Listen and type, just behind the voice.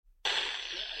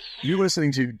You're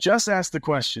listening to Just Ask the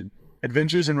Question,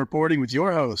 Adventures in Reporting with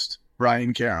your host,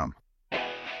 Brian Karam.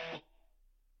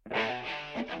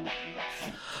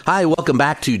 Hi, welcome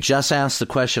back to Just Ask the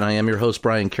Question. I am your host,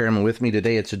 Brian Karam, and with me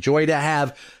today, it's a joy to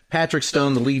have Patrick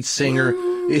Stone, the lead singer.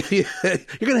 You're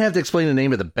going to have to explain the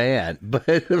name of the band, but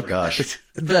gosh,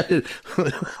 I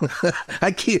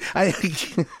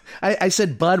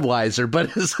said Budweiser, but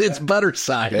it's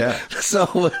Butterside. Yeah.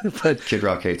 So, but Kid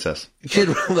Rock hates us.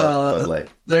 Bud Light.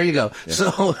 There you go. Yeah.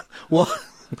 So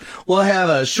we'll have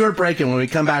a short break, and when we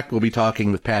come back, we'll be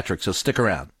talking with Patrick. So stick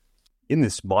around. In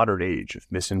this modern age of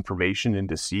misinformation and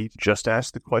deceit, Just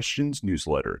Ask the Questions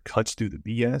newsletter cuts through the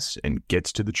BS and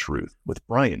gets to the truth with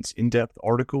Brian's in-depth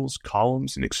articles,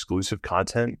 columns, and exclusive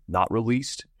content not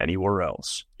released anywhere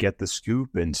else. Get the scoop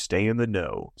and stay in the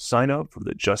know. Sign up for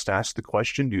the Just Ask the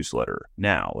Question newsletter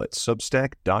now at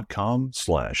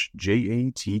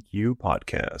substack.com/JATQ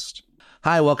podcast.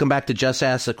 Hi, welcome back to Just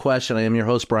Ask the Question. I am your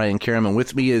host, Brian Karam, and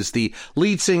with me is the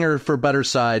lead singer for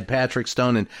Butterside, Patrick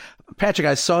Stone. And Patrick,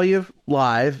 I saw you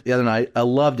live the other night. I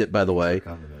loved it, by the way.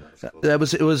 It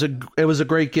was a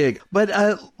great gig. But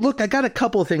look, I got a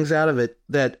couple of things out of it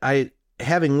that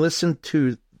having listened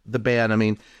to the band, I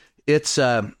mean, it's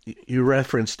you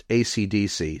referenced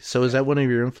AC/DC. So is that one of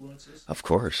your influences? Of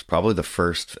course, probably the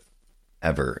first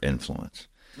ever influence.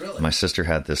 Really? My sister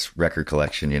had this record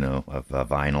collection, of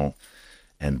vinyl.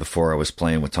 And before I was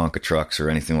playing with Tonka trucks or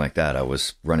anything like that, I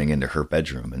was running into her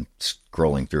bedroom and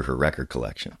scrolling through her record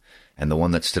collection. And the one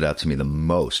that stood out to me the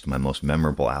most, my most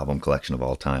memorable album collection of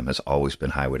all time, has always been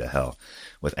Highway to Hell,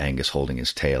 with Angus holding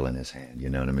his tail in his hand. You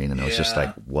know what I mean? And I was just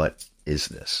like, what is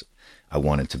this? I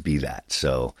wanted to be that.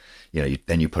 So,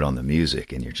 then you put on the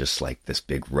music and you're just like this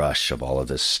big rush of all of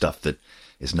this stuff that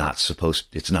is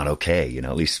it's not okay.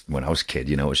 At least when I was a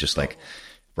kid, it was just like,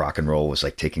 rock and roll was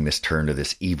like taking this turn to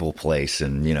this evil place,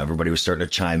 and everybody was starting to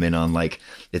chime in on like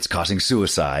it's causing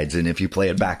suicides, and if you play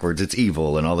it backwards it's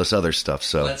evil and all this other stuff.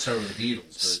 So let's start with the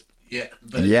Beatles.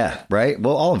 Right.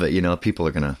 Well, all of it, people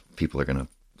are gonna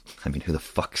I mean, who the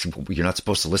fuck's, you're not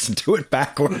supposed to listen to it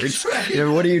backwards.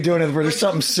 What are you doing? There's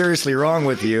something seriously wrong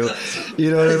with you. You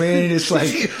know what I mean? It's like,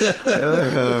 hey,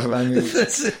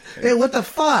 what the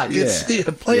fuck?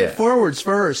 Play it forwards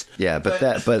first. Yeah, but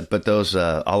those,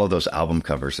 all of those album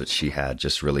covers that she had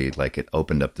just really, like, it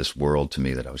opened up this world to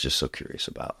me that I was just so curious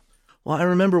about. Well, I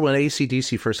remember when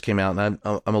AC/DC first came out, and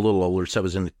I'm a little older, so I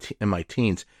was in my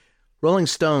teens. Rolling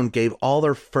Stone gave all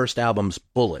their first albums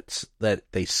bullets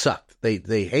that they sucked.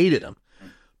 They hated them.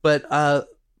 But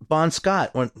Bon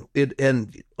Scott,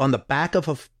 and on the back of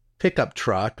a pickup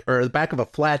truck or the back of a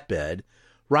flatbed,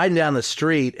 riding down the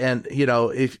street, and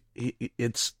if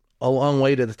it's a long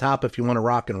way to the top if you want to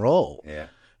rock and roll. Yeah.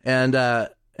 And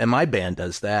my band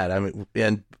does that. I mean,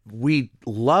 and we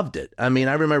loved it. I mean,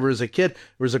 I remember as a kid, there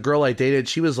was a girl I dated.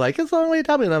 She was like, "It's a long way to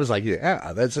top," and I was like,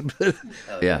 "Yeah, that's."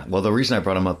 Yeah. Well, the reason I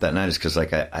brought him up that night is because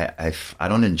like I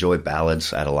don't enjoy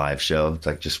ballads at a live show. It's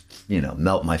like just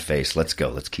melt my face. Let's go.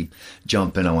 Let's keep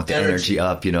jumping. I want the energy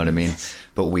up. You know what I mean?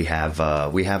 But we have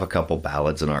a couple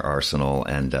ballads in our arsenal,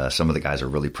 and some of the guys are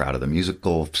really proud of the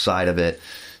musical side of it.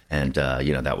 And,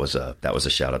 that was a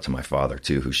shout out to my father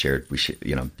too, who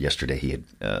yesterday he had,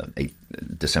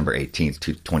 December 18th,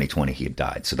 2020, he had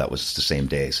died. So that was the same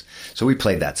days. So we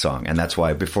played that song. And that's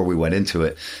why before we went into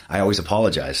it, I always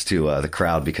apologize to the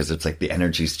crowd, because it's like the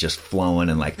energy's just flowing,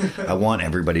 and like, I want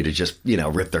everybody to just,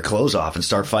 rip their clothes off and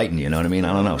start fighting. You know what I mean?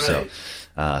 I don't know.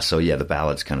 Right. So the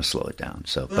ballads kind of slow it down.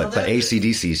 So, but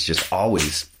AC/DC's just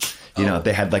always,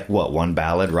 they had like one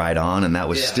ballad, Ride On. And that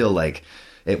was still like,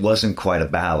 it wasn't quite a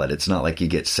ballad. It's not like you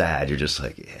get sad. You're just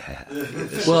like, yeah.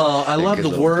 Well, I love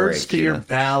the words to your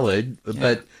ballad,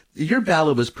 but your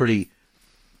ballad was pretty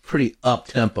up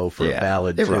tempo for a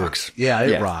ballad. It rocks. Yeah,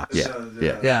 it rocks.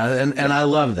 Yeah. And I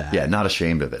love that. Yeah, not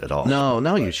ashamed of it at all.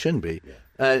 No, you shouldn't be.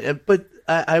 But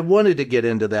I wanted to get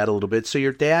into that a little bit. So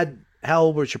your dad, how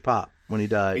old was your pop when he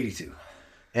died? 82.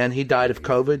 And he died of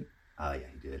COVID? Oh, yeah,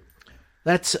 he did.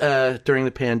 That's during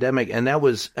the pandemic, and that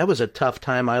was a tough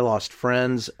time. I lost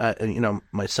friends.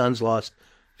 My son's lost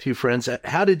a few friends.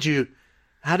 How did you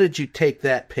take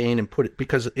that pain and put it?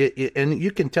 Because and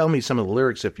you can tell me some of the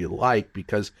lyrics if you like,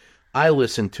 because I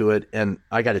listened to it, and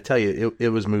I got to tell you, it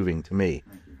was moving to me.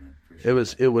 It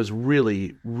was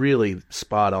really, really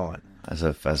spot on. As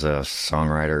a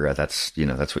songwriter,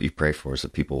 that's what you pray for, is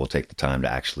that people will take the time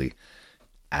to actually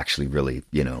really,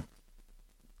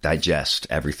 digest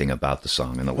everything about the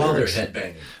song and the lyrics. While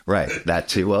they're headbanging. Right. That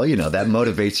too. Well, that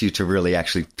motivates you to really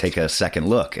actually take a second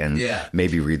look and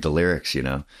maybe read the lyrics,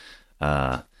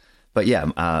 But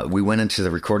we went into the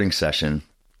recording session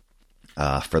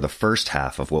for the first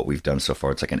half of what we've done so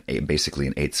far, it's like basically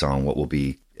an 8-song, what will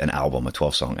be an album, a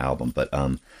 12-song album. But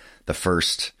the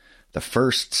first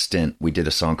stint, we did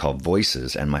a song called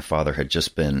Voices, and my father had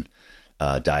just been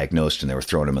diagnosed, and they were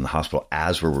throwing him in the hospital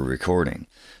as we were recording.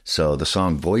 So the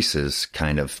song Voices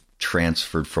kind of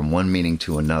transferred from one meaning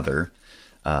to another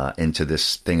into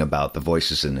this thing about the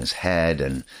voices in his head,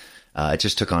 and it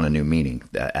just took on a new meaning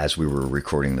as we were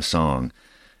recording the song.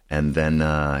 And then,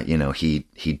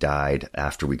 he died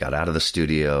after we got out of the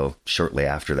studio, shortly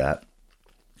after that.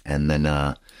 And then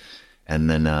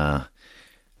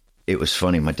it was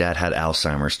funny. My dad had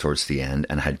Alzheimer's towards the end,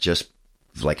 and I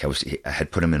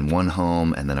had put him in one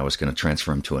home, and then I was going to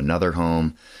transfer him to another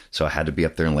home. So I had to be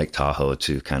up there in Lake Tahoe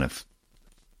to kind of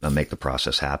make the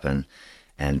process happen.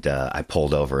 And I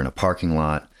pulled over in a parking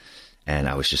lot, and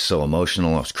I was just so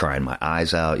emotional. I was crying my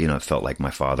eyes out. It felt like my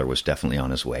father was definitely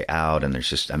on his way out. And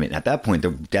at that point,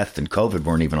 the death and COVID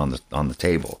weren't even on the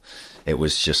table. It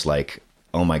was just like,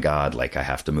 oh my God, like I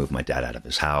have to move my dad out of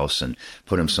his house and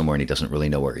put him somewhere, and he doesn't really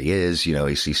know where he is.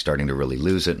 He's starting to really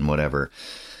lose it and whatever.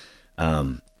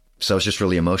 So I was just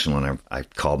really emotional, and I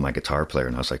called my guitar player,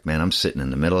 and I was like, man, I'm sitting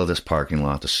in the middle of this parking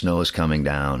lot. The snow is coming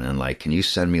down, and like, can you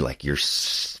send me like your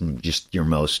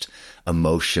most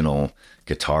emotional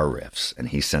guitar riffs? And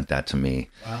he sent that to me.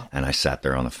 Wow. And I sat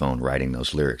there on the phone writing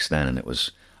those lyrics then, and it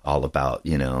was all about,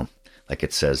 like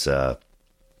it says,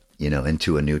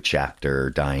 into a new chapter,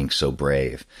 dying so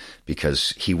brave,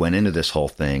 because he went into this whole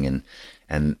thing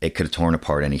and it could have torn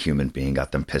apart any human being,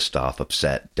 got them pissed off,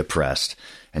 upset, depressed.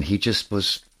 And he just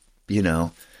was,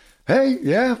 hey,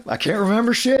 yeah, I can't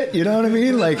remember shit. You know what I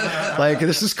mean? Like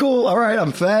this is cool. All right,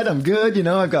 I'm fed. I'm good.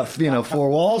 I've got, 4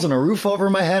 walls and a roof over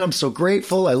my head. I'm so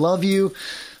grateful. I love you.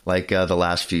 Like the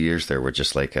last few years there were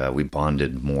just like we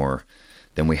bonded more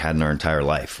than we had in our entire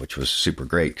life, which was super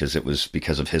great, because it was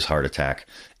because of his heart attack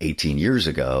 18 years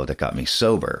ago that got me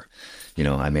sober.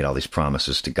 I made all these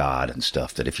promises to God and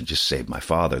stuff that if he just saved my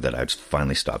father, that I'd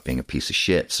finally stop being a piece of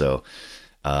shit. So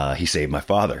he saved my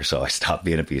father, so I stopped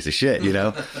being a piece of shit,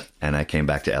 and I came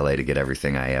back to LA to get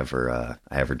everything I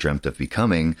ever dreamt of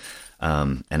becoming.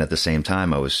 And at the same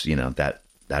time, I was,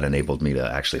 that enabled me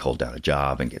to actually hold down a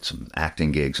job and get some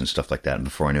acting gigs and stuff like that. And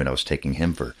before I knew it, I was taking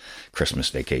him for Christmas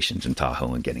vacations in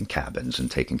Tahoe and getting cabins and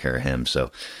taking care of him.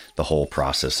 So the whole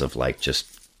process of like,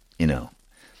 just,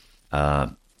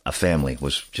 a family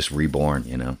was just reborn,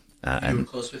 you were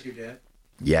close with your dad?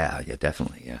 Yeah,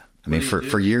 definitely. Yeah. I mean,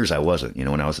 for years I wasn't,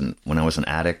 when I was an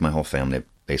addict, my whole family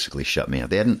basically shut me out.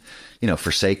 They hadn't,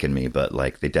 forsaken me, but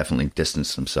like they definitely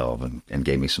distanced themselves and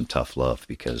gave me some tough love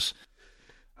because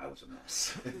I was a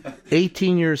mess.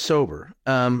 18 years sober.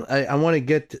 I want to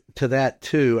get to that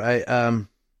too. There's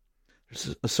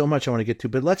so much I want to get to,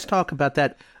 but let's talk about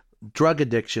that drug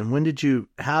addiction.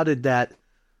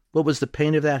 What was the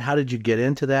pain of that? How did you get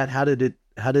into that? How did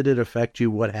it affect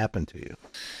you? What happened to you?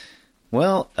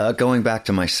 Well, going back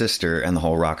to my sister and the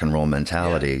whole rock and roll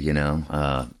mentality,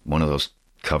 one of those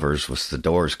covers was the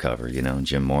Doors cover,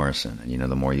 Jim Morrison.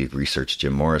 And, the more you research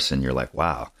Jim Morrison, you're like,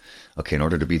 wow, okay, in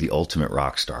order to be the ultimate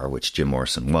rock star, which Jim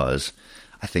Morrison was,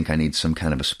 I think I need some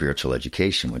kind of a spiritual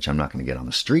education, which I'm not going to get on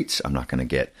the streets. I'm not going to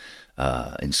get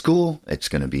in school. It's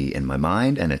going to be in my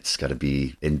mind, and it's got to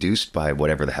be induced by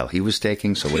whatever the hell he was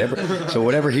taking. So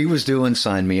whatever he was doing,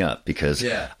 sign me up, because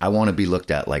I want to be looked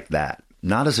at like that.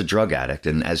 Not as a drug addict.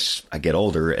 And as I get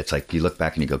older, it's like you look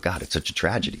back and you go, God, it's such a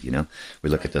tragedy. We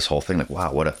look at this whole thing like,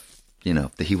 wow, what if, he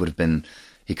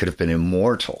could have been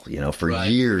immortal, for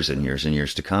years and years and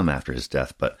years to come after his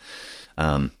death. But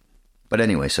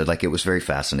anyway, so like, it was very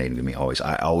fascinating to me always.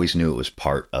 I always knew it was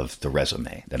part of the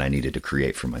resume that I needed to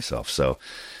create for myself. So,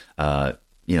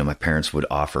 my parents would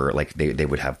offer, like they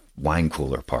would have wine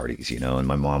cooler parties, and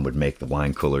my mom would make the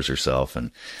wine coolers herself,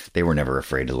 and they were never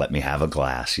afraid to let me have a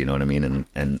glass, you know what I mean?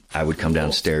 And I would come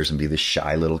downstairs and be this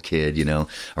shy little kid,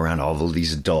 around all of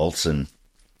these adults, and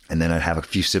then I'd have a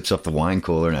few sips off the wine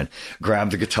cooler, and I'd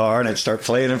grab the guitar and I'd start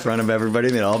playing in front of everybody,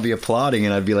 and they'd all be applauding,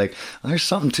 and I'd be like, oh, there's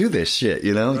something to this shit,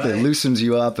 that loosens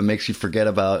you up and makes you forget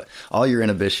about all your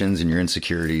inhibitions and your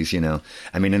insecurities,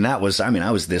 I mean, I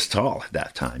was this tall at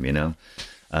that time,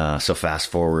 so fast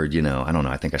forward, I don't know,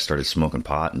 I think I started smoking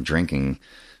pot and drinking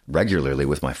regularly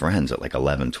with my friends at like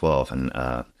 11, 12.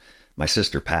 And, my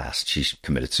sister passed. She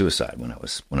committed suicide when I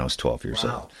was 12 years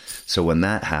old. So when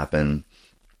that happened,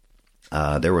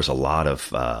 there was a lot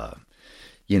of,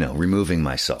 removing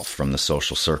myself from the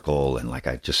social circle. And like,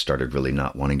 I just started really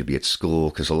not wanting to be at school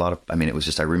because it was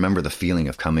just, I remember the feeling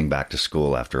of coming back to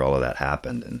school after all of that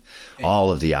happened and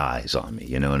all of the eyes on me,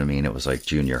 you know what I mean? It was like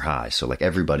junior high. So like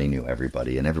everybody knew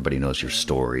everybody and everybody knows your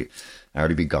story. I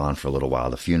already be gone for a little while.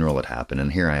 The funeral had happened.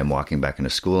 And here I am walking back into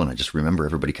school. And I just remember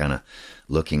everybody kind of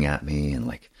looking at me and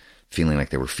like feeling like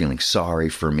they were feeling sorry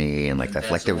for me. And like,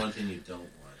 that's like the one thing you don't.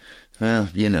 Well,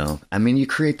 you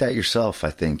create that yourself,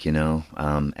 I think,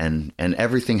 and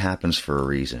everything happens for a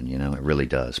reason, it really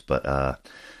does. But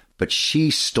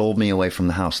she stole me away from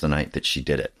the house the night that she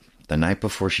did it. The night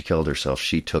before she killed herself,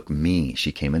 she took me.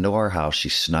 She came into our house. She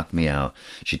snuck me out.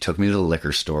 She took me to the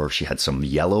liquor store. She had some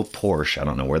yellow Porsche. I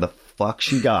don't know where the fuck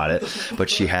she got it,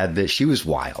 but she had this. She was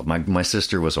wild. My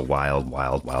sister was a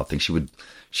wild thing. She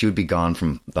would be gone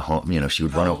from the home. She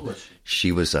would run over.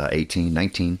 She was 18,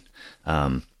 19.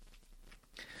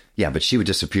 Yeah, but she would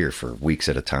disappear for weeks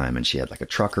at a time, and she had like a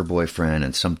trucker boyfriend,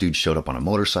 and some dude showed up on a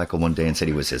motorcycle one day and said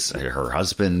he was her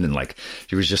husband, and like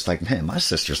she was just like, man, my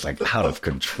sister's like out of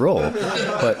control,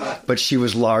 but she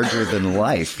was larger than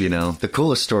life, The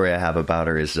coolest story I have about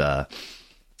her is,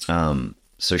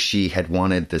 so she had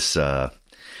wanted this.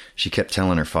 She kept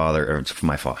telling her father, or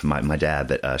my dad,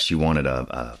 that she wanted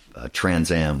a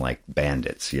Trans Am like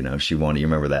Bandits. She wanted. You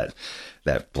remember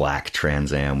that black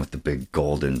Trans Am with the big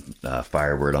golden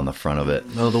Firebird on the front of it.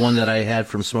 Oh, the one that I had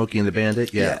from Smokey and the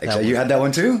Bandit? Yeah. Exactly. You had that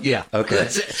one too? Yeah. Okay.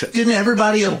 Didn't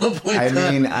everybody at one point?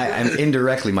 I'm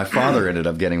indirectly, my father ended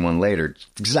up getting one later,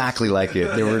 exactly like it.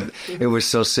 It was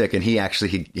so sick. And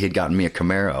he'd gotten me a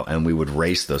Camaro, and we would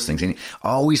race those things. And he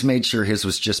always made sure his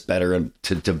was just better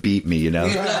to beat me,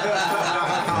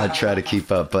 I'd try to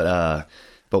keep up.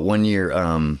 But one year,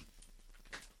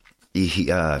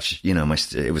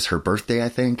 it was her birthday, I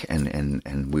think,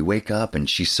 and we wake up and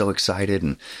she's so excited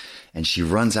and she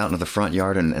runs out into the front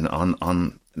yard and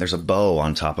on there's a bow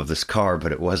on top of this car,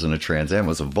 but it wasn't a Trans Am, it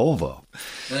was a Volvo.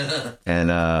 And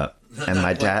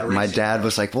my dad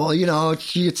was like, well,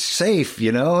 it's safe,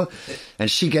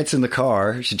 and she gets in the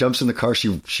car, she jumps in the car,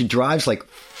 she drives like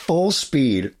full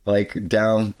speed, like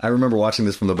down. I remember watching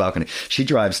this from the balcony. She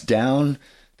drives down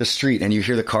the street and you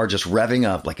hear the car just revving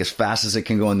up like as fast as it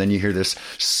can go, and then you hear this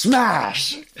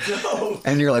smash. No.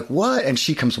 And you're like, what? And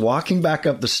she comes walking back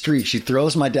up the street. She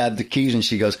throws my dad the keys and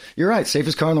she goes, you're right,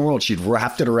 safest car in the world. She'd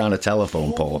wrapped it around a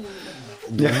telephone pole.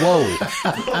 Whoa.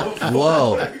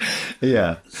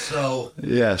 Yeah. So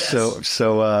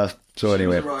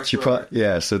anyway,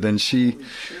 so then she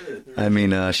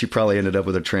probably ended up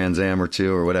with a Trans Am or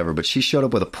two or whatever, but she showed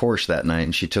up with a Porsche that night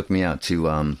and she took me out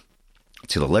to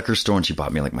the liquor store, and she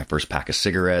bought me like my first pack of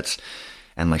cigarettes,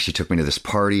 and like she took me to this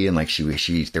party, and like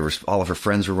there was all of her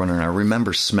friends were running around. I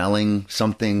remember smelling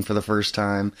something for the first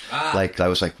time. Like I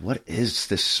was like, what is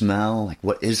this smell? Like,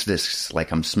 what is this?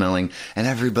 Like I'm smelling, and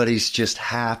everybody's just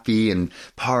happy and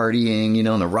partying,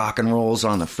 and the rock and roll's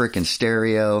on the freaking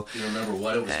stereo. Do you remember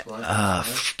what it was playing?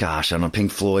 Gosh, I don't know,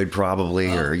 Pink Floyd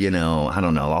probably, or I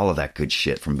don't know, all of that good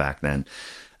shit from back then.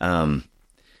 This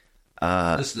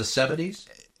is the 70s?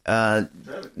 No.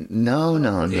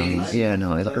 80s? Yeah,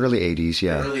 no, early 80s,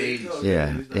 yeah. Early 80s.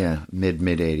 Yeah, mid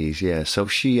 80s, yeah. So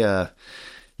she, so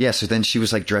then she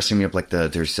was like dressing me up like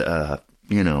so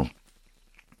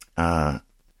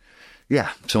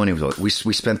anyway, we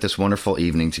spent this wonderful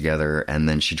evening together, and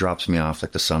then she drops me off,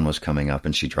 like the sun was coming up,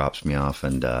 and she drops me off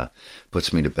and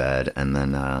puts me to bed, and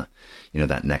then,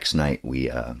 that next night we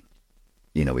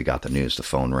got the news, the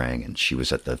phone rang, and she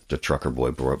was at the trucker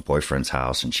boyfriend's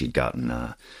house, and she'd gotten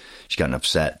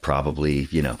upset, probably,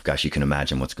 gosh, you can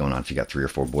imagine what's going on if you got 3 or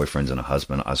 4 boyfriends and a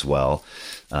husband as well.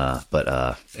 And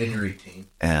you're 18.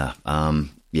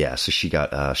 Yeah. So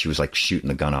she was like shooting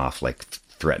the gun off, like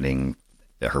threatening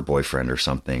her boyfriend or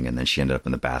something. And then she ended up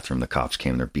in the bathroom. The cops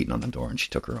came, they're beating on the door, and she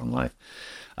took her own life.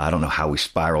 I don't know how we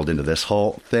spiraled into this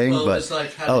whole thing, but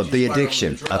like, the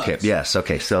addiction. Okay. Yes.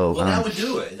 Okay. So, that would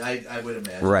do it. I would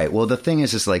imagine. Right. Well, the thing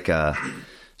is like, so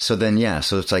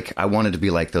it's like, I wanted to be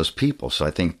like those people. So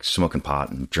I think smoking pot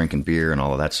and drinking beer and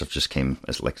all of that stuff just came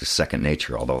as like the second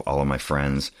nature. Although all of my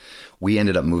friends, we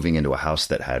ended up moving into a house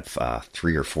that had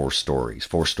 3 or 4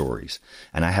 stories,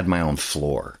 and I had my own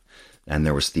floor, and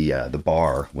there was the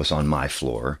bar was on my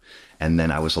floor. And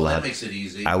then I was allowed. That makes it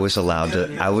easy. I was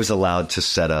allowed to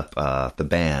set up the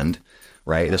band.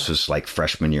 Right, this was like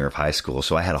freshman year of high school,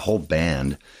 so I had a whole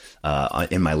band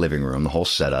in my living room, the whole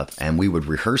setup, and we would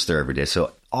rehearse there every day.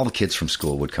 So all the kids from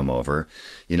school would come over.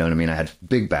 You know what I mean? I had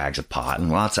big bags of pot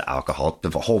and lots of alcohol. The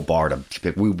whole bar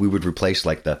we would replace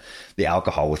like the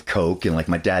alcohol with Coke, and like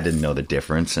my dad didn't know the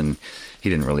difference, and he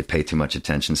didn't really pay too much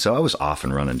attention. So I was off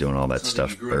and running doing all that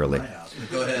stuff early.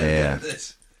 Go ahead. Yeah.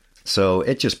 So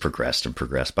it just progressed and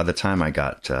progressed. By the time I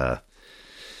got,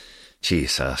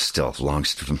 still long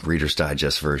Reader's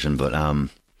Digest version, but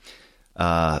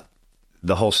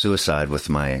the whole suicide with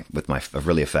my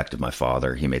really affected my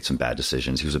father. He made some bad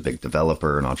decisions. He was a big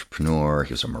developer, an entrepreneur.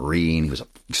 He was a Marine. He was a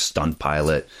stunt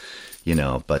pilot,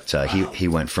 but he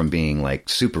went from being like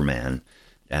Superman,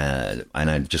 and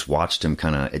I just watched him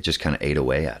it just kind of ate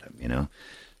away at him,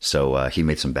 So he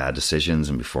made some bad decisions,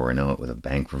 and before I know it, with a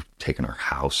bank, we're taking our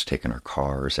house, taking our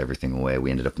cars, everything away. We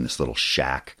ended up in this little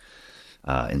shack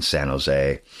in San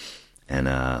Jose. And,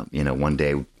 one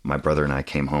day my brother and I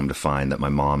came home to find that my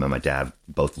mom and my dad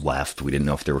both left. We didn't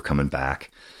know if they were coming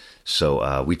back.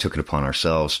 So we took it upon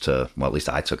ourselves at least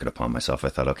I took it upon myself. I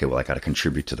thought, okay, well, I got to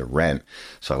contribute to the rent.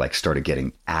 So I started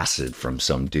getting acid from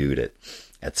some dude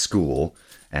at school.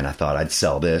 And I thought I'd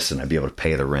sell this and I'd be able to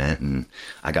pay the rent. And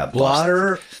I got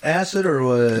blotter acid or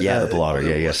what? Yeah, the blotter.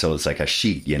 Yeah. So it's like a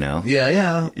sheet, Yeah.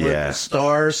 Yeah.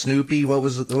 Star, Snoopy. What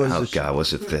was it? God,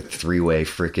 was it the 3-way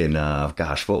freaking,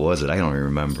 what was it? I don't even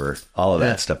remember all of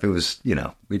that stuff. It was,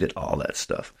 we did all that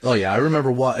stuff. Oh yeah. I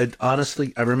remember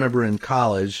honestly, I remember in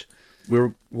college, we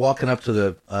were walking up to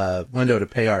the window to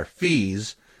pay our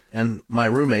fees, and my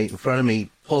roommate in front of me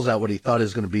pulls out what he thought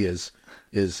is going to be his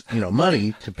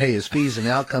money to pay his fees, and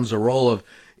out comes a roll of,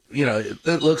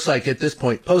 it looks like at this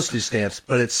point postage stamps,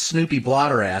 but it's Snoopy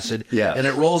blotter acid. Yeah. And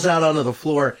it rolls out onto the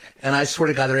floor, and I swear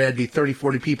to God, there had to be 30,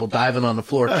 40 people diving on the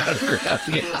floor trying to grab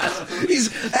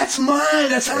that's mine.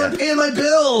 That's how I'm paying my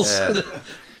bills. Yeah.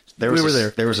 There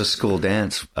was a school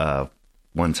dance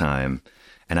one time,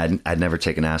 and I'd never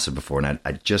taken acid before, and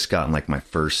I'd just gotten like my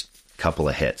first couple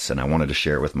of hits, and I wanted to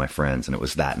share it with my friends, and it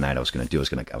was that night I was going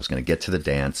to get to the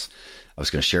dance. I was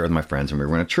going to share it with my friends, and we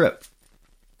were on a trip.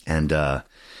 And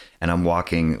I'm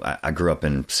walking. I grew up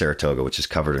in Saratoga, which is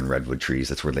covered in redwood trees.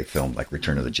 That's where they filmed like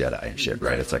Return of the Jedi and shit,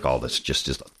 right? It's like all this just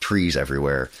trees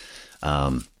everywhere.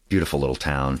 Beautiful little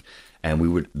town. And we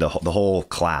would the whole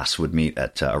class would meet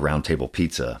at a Round Table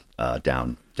Pizza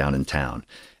down in town.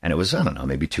 And it was, I don't know,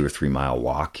 maybe 2 or 3 mile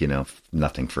walk.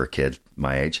 Nothing for a kid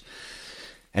my age.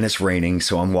 And it's raining,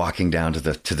 so I'm walking down to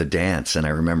the dance, and I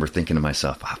remember thinking to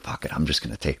myself, fuck it, I'm just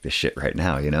going to take this shit right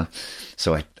now,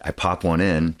 So I pop one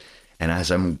in, and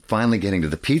as I'm finally getting to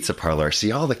the pizza parlor, I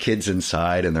see all the kids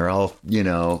inside, and they're all,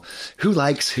 who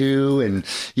likes who, and,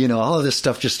 all of this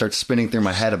stuff just starts spinning through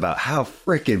my head about how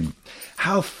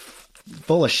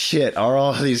full of shit are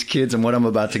all these kids and what I'm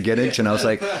about to get into. And I was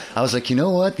like, you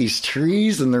know what? These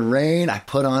trees and the rain. I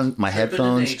put on my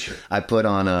headphones. I put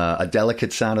on a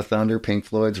Delicate Sound of Thunder, Pink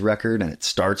Floyd's record, and it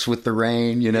starts with the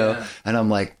rain, Yeah. And I'm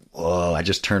like, whoa, I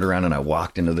just turned around and I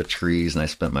walked into the trees, and I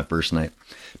spent my first night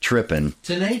tripping.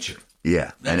 To nature.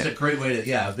 Yeah. That's a great way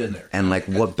to, I've been there. And like,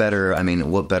 what better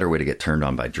way to get turned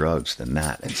on by drugs than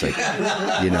that? It's like,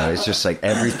 it's just like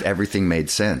everything made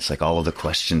sense. Like all of the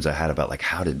questions I had about like,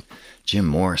 how did Jim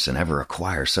Morrison ever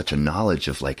acquire such a knowledge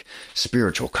of like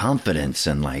spiritual confidence,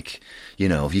 and like,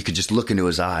 if you could just look into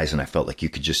his eyes, and I felt like you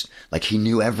could just, like, he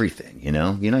knew everything,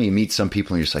 you meet some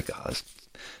people and you're just like, oh, this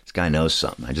guy knows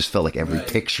something. I just felt like every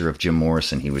picture of Jim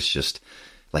Morrison, he was just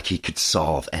like, he could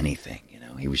solve anything,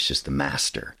 he was just the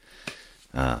master.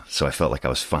 So I felt like I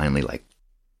was finally like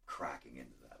cracking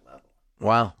into that level.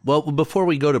 Wow. Well, before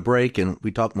we go to break and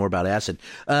we talk more about acid,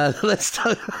 let's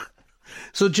talk.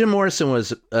 So Jim Morrison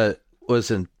was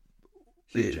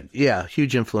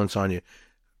huge influence on you.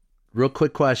 Real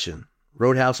quick question: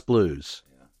 Roadhouse Blues.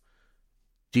 Yeah.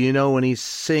 Do you know when he's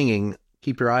singing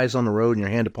 "Keep your eyes on the road and your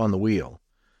hand upon the wheel"?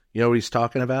 You know what he's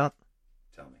talking about?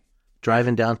 Tell me.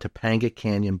 Driving down Topanga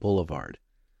Canyon Boulevard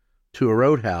to a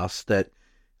roadhouse that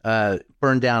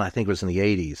burned down. I think it was in the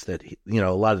 80s. That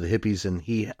a lot of the hippies, and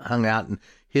he hung out. And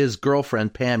his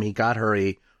girlfriend Pam, he got her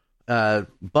a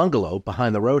bungalow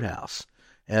behind the roadhouse.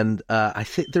 And I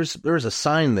think there's a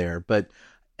sign there, but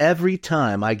every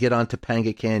time I get on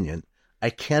Topanga Canyon, I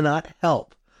cannot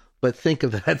help but think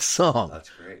of that song. That's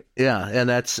great. Yeah, and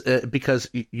that's because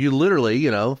you literally,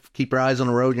 keep your eyes on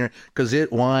the road, because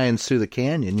it winds through the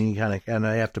canyon. You kind of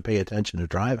have to pay attention to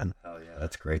driving. Oh yeah,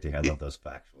 that's great. I love those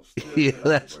factual stuff. Yeah,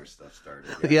 that's where stuff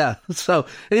started. Yeah. So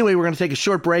anyway, we're going to take a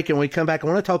short break, and when we come back, I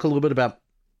want to talk a little bit about.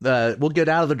 We'll get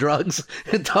out of the drugs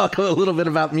and talk a little bit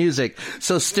about music.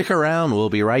 So stick around.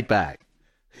 We'll be right back.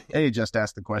 Hey, Just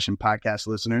Ask the Question podcast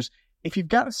listeners. If you've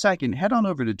got a second, head on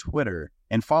over to Twitter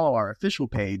and follow our official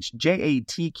page,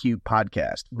 JATQ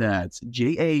Podcast. That's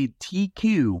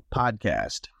JATQ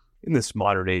Podcast. In this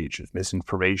modern age of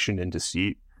misinformation and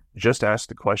deceit, Just Ask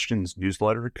the Questions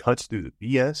newsletter cuts through the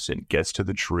BS and gets to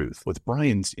the truth with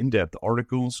Brian's in-depth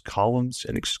articles, columns,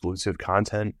 and exclusive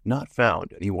content not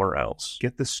found anywhere else.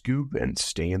 Get the scoop and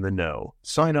stay in the know.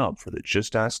 Sign up for the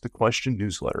Just Ask the Question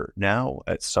newsletter now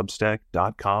at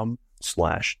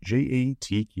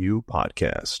substack.com/JATQ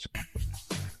podcast.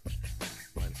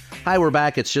 Hi, we're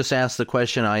back. It's Just Ask the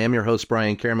Question. I am your host,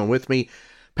 Brian Cameron. With me,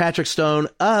 Patrick Stone.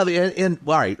 All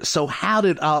right. So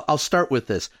I'll start with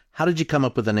this. How did you come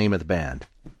up with the name of the band?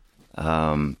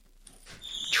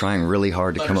 Trying really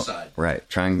hard to come up. Right.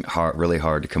 Really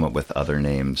hard to come up with other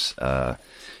names.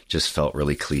 Just felt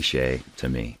really cliche to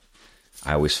me.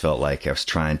 I always felt like I was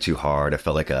trying too hard. I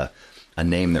felt like a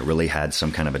name that really had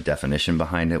some kind of a definition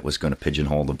behind it was going to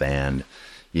pigeonhole the band.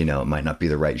 You know, it might not be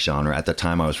the right genre. At the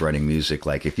time I was writing music,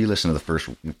 like if you listen to the first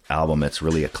album, it's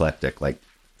really eclectic. Like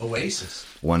Oasis.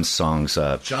 One song's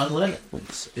John Lennon.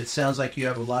 It sounds like you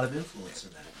have a lot of influence in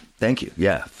that. Thank you.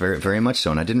 Yeah, very, very much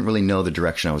so. And I didn't really know the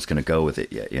direction I was going to go with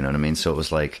it yet. You know what I mean? So it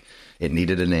was like it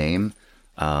needed a name.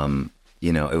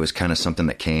 You know, it was kind of something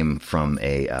that came from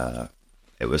it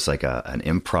was like an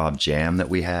improv jam that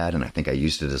we had. And I think I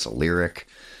used it as a lyric,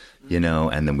 you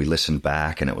know, and then we listened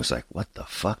back and it was like, what the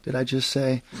fuck did I just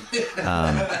say?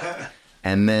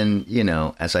 And then, you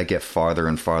know, as I get farther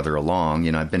and farther along,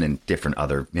 you know, I've been in different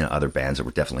other bands that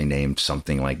were definitely named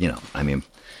something like, you know, I mean,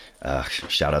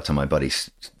 shout out to my buddy,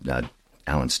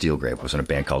 Alan Steelgrave was in a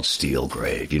band called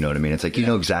Steelgrave. You know what I mean? It's like, you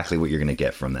know exactly what you're going to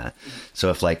get from that.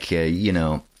 So if like, you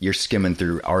know, you're skimming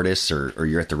through artists or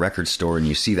you're at the record store and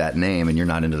you see that name and you're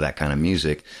not into that kind of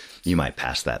music, you might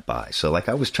pass that by. So like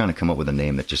I was trying to come up with a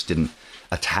name that just didn't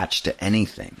attach to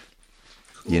anything,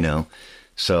 you know?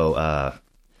 So,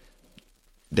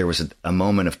 there was a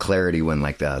moment of clarity when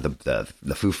like the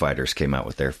Foo Fighters came out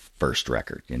with their first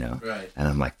record, you know? Right. And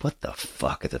I'm like, what the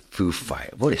fuck are the Foo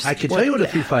Fighters? What is? I can tell you what a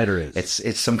Foo Fighter is.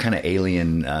 It's some kind of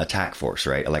alien attack force,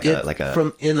 right?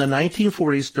 From in the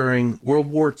 1940s during World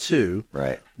War II,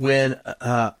 right? When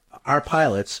our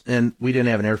pilots, and we didn't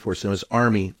have an Air Force, it was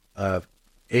Army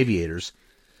aviators,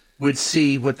 would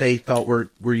see what they thought were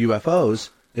UFOs.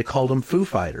 They called them Foo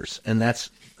Fighters, and that's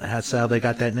how they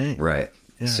got that name. Right.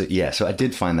 Yeah. So I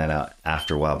did find that out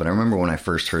after a while, but I remember when I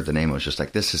first heard the name, I was just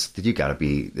like, this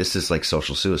is like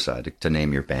social suicide to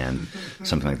name your band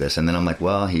something like this. And then I'm like,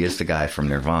 well, he is the guy from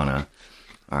Nirvana.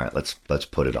 All right, let's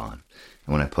put it on.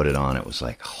 And when I put it on, it was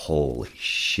like, holy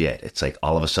shit. It's like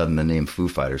all of a sudden the name Foo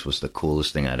Fighters was the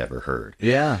coolest thing I'd ever heard.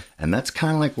 Yeah. And that's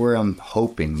kind of like where I'm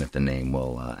hoping that the name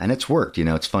will, and it's worked, you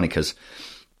know, it's funny because,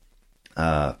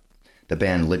 the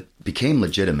band became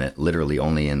legitimate literally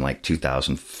only in like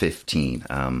 2015.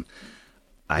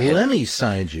 Lemmy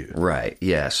signed you. Right,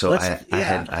 yeah. So I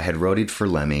had roadied for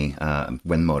Lemmy,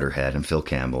 when Motorhead and Phil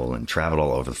Campbell, and traveled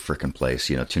all over the frickin' place,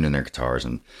 you know, tuning their guitars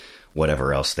and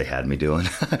whatever else they had me doing.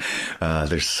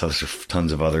 There's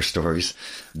tons of other stories.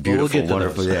 Beautiful,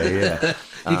 wonderful. Yeah.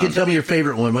 You can tell me your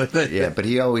favorite one. Yeah, but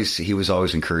he was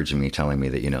always encouraging me, telling me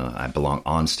that, you know, I belong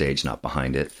on stage, not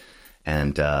behind it.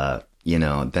 And, you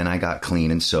know, then I got clean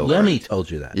and sober. Lemmy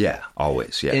told you that. Yeah,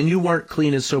 always. Yeah. And you weren't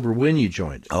clean and sober when you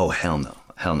joined. Oh, hell no.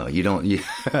 Hell no. You don't.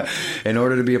 In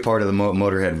order to be a part of the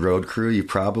Motorhead road crew, you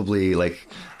probably, like,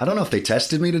 I don't know if they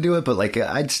tested me to do it, but like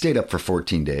I'd stayed up for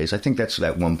 14 days. I think that's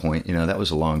at one point, you know, that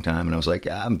was a long time. And I was like,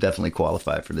 I'm definitely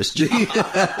qualified for this job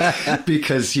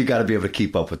because you got to be able to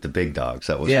keep up with the big dogs.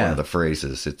 That was one of the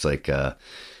phrases. It's like,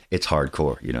 it's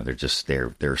hardcore. You know, they're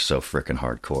so freaking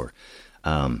hardcore.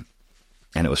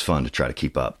 And it was fun to try to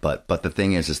keep up. But the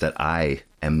thing is that I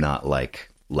am not like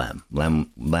Lem.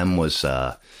 Lem was,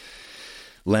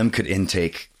 Lem could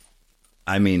intake,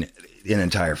 I mean, an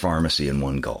entire pharmacy in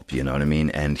one gulp, you know what I mean?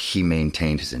 And he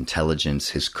maintained his intelligence,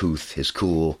 his couth, his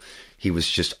cool. He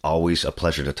was just always a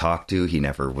pleasure to talk to. He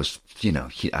never was, you know,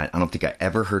 I don't think I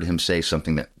ever heard him say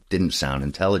something that didn't sound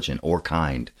intelligent or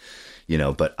kind, you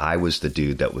know, but I was the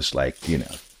dude that was like, you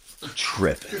know,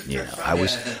 tripping, you know. I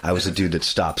was the dude that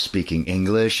stopped speaking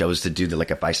English. I was the dude that, like,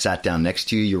 if I sat down next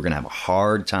to you, you were gonna have a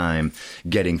hard time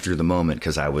getting through the moment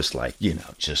because I was like, you know,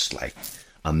 just like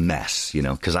a mess, you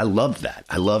know. Because I loved that.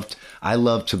 I loved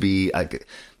to be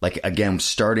like again,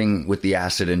 starting with the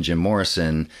acid and Jim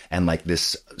Morrison, and like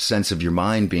this sense of your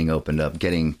mind being opened up,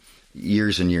 getting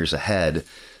years and years ahead,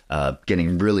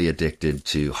 getting really addicted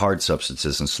to hard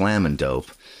substances and slamming dope.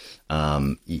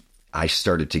 I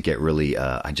started to get really,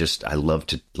 I love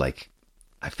to, like,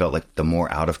 I felt like the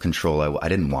more out of control I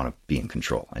didn't want to be in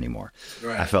control anymore.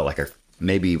 Right. I felt like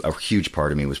maybe a huge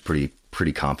part of me was pretty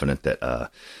confident that.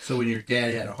 So when your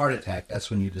dad had a heart attack, that's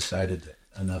when you decided that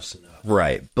enough's enough.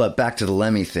 Right. But back to the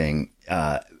Lemmy thing,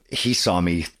 he saw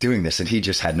me doing this and he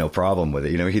just had no problem with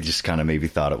it. You know, he just kind of maybe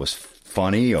thought it was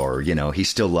funny, or, you know, he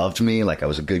still loved me. Like I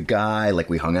was a good guy. Like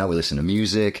we hung out, we listened to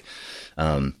music.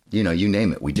 You know, you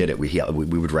name it, we did it. We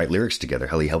would write lyrics together.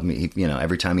 Hell, he helped me. You know,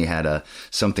 every time he had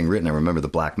something written, I remember the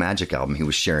Black Magic album, he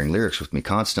was sharing lyrics with me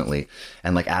constantly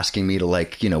and like asking me to,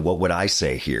 like, you know, what would I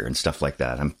say here and stuff like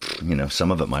that. You know,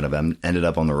 some of it might have ended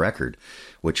up on the record,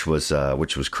 which was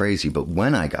crazy. But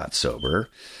when I got sober,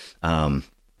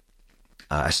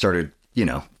 I started, you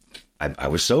know, I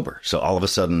was sober. So all of a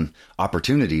sudden,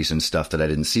 opportunities and stuff that I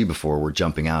didn't see before were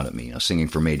jumping out at me, you know, singing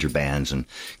for major bands and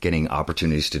getting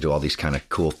opportunities to do all these kind of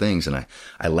cool things. And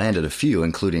I landed a few,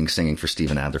 including singing for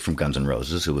Steven Adler from Guns N'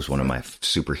 Roses, who was one of my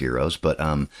superheroes.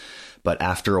 But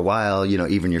after a while, you know,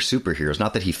 even your superheroes,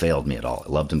 not that he failed me at all.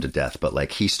 I loved him to death, but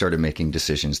like he started making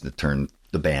decisions that turned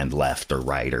the band left or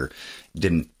right or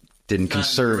didn't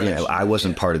conserve, you know, I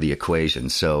wasn't part of the equation.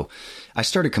 So I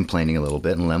started complaining a little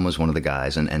bit, and Lem was one of the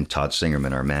guys, and Todd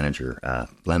Singerman, our manager,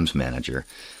 Lem's manager,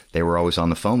 they were always on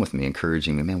the phone with me,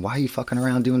 encouraging me, man, why are you fucking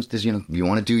around doing this? You know, you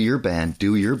want to do your band,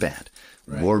 do your band.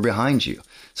 Right. We're behind you.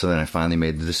 So then I finally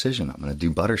made the decision. I'm going to do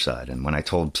Butterside. And when I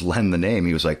told Lem the name,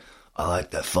 he was like, I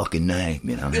like that fucking name,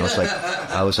 you know.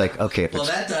 I was like, okay,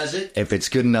 that does it. If it's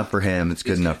good enough for him, it's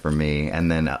good enough for me.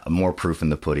 And then more proof in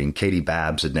the pudding. Katie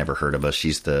Babbs had never heard of us.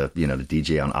 She's the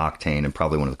DJ on Octane and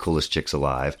probably one of the coolest chicks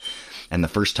alive. And the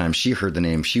first time she heard the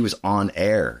name, she was on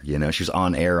air, you know, she was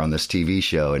on air on this TV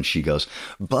show, and she goes,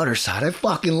 Butterside, I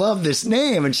fucking love this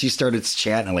name. And she started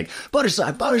chatting like,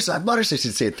 Butterside, Butterside, Butterside.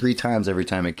 She'd say it 3 times every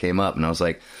time it came up. And I was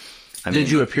like,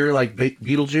 did you appear like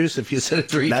Beetlejuice if you said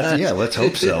it 3 times? Yeah, let's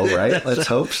hope so, right? Let's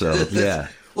hope so. Yeah.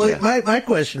 Well, yeah. My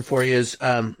question for you is,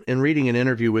 in reading an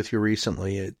interview with you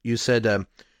recently, you said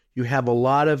you have a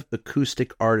lot of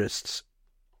acoustic artists.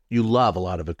 You love a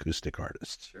lot of acoustic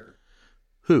artists. Sure.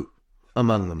 Who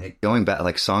among them? Going back,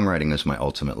 like songwriting is my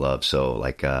ultimate love. So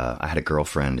like I had a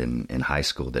girlfriend in high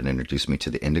school that introduced me to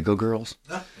the Indigo Girls.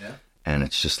 Oh, yeah. And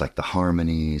it's just like the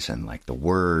harmonies and like the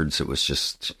words. It was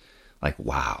just... like,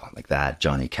 wow, like that,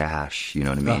 Johnny Cash, you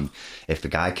know what I mean? Oh. If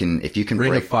you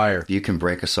can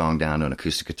break a song down to an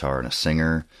acoustic guitar and a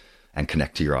singer and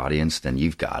connect to your audience, then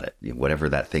you've got it. Whatever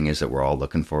that thing is that we're all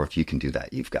looking for, if you can do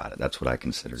that, you've got it. That's what I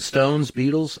consider. Stones,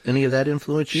 Beatles, any of that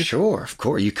influence you? Sure, of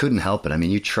course. You couldn't help it. I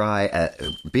mean,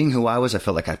 being who I was, I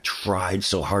felt like I tried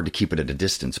so hard to keep it at a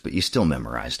distance, but you still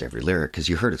memorized every lyric because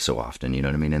you heard it so often, you know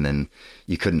what I mean? And then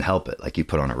you couldn't help it. Like you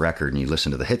put on a record and you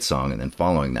listen to the hit song, and then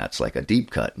following that's like a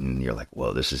deep cut, and you're like,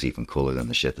 whoa, this is even cooler than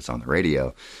the shit that's on the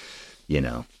radio, you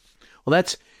know? Well,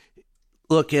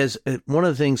 look, as one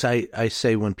of the things I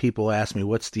say when people ask me,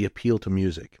 what's the appeal to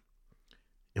music?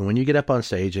 And when you get up on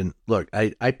stage, and look,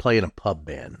 I play in a pub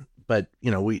band, but you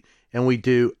know,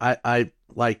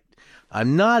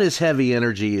 I'm not as heavy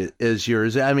energy as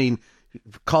yours. I mean,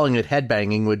 calling it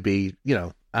headbanging would be, you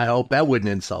know, I hope that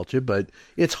wouldn't insult you, but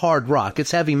it's hard rock.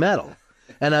 It's heavy metal.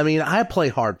 And I mean, I play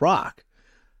hard rock.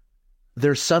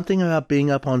 There's something about being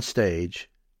up on stage,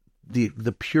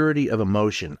 the purity of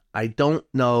emotion. I don't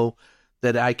know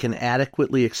that I can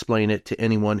adequately explain it to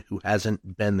anyone who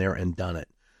hasn't been there and done it.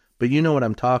 But you know what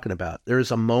I'm talking about. There is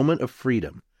a moment of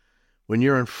freedom when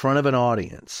you're in front of an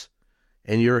audience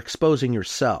and you're exposing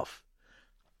yourself.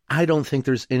 I don't think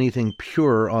there's anything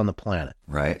purer on the planet.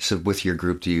 Right. So with your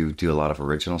group, do you do a lot of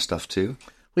original stuff too?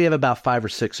 We have about 5 or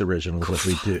 6 originals that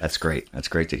we do. That's great. That's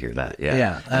great to hear that. Yeah.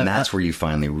 Yeah. And that's where you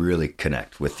finally really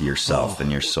connect with yourself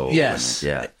and your soul. Yes.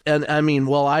 Yeah. And I mean,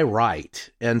 well, I write.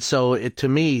 And so to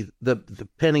me, the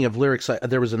penning of lyrics,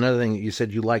 there was another thing that you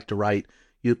said you like to write.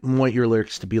 You want your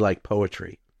lyrics to be like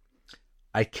poetry.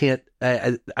 I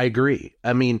agree.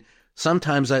 I mean,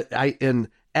 sometimes and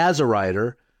as a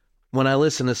writer, when I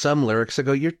listen to some lyrics, I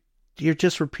go, you're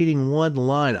just repeating one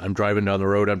line. I'm driving down the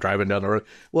road.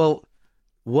 Well,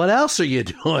 what else are you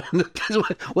doing?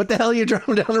 What the hell are you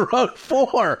driving down the road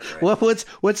for? Right.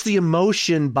 What's the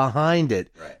emotion behind it?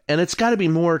 Right. And it's got to be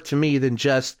more to me than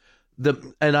just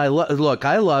I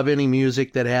love any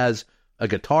music that has a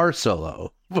guitar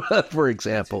solo, for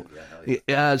example.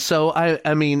 Yeah, so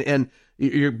I mean, and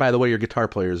by the way, your guitar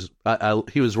player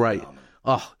he was right.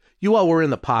 Oh, you all were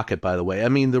in the pocket, by the way. I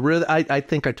mean, I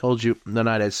think I told you the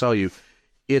night I saw you,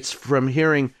 it's from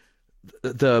hearing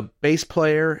the bass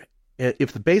player.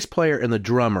 If the bass player and the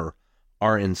drummer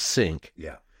are in sync,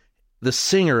 the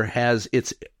singer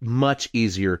it's much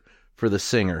easier for the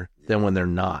singer than when they're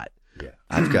not. Yeah,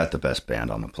 I've got the best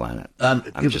band on the planet.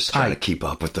 I'm just trying to keep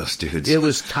up with those dudes. It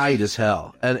was tight as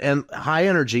hell, and high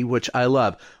energy, which I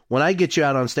love. When I get you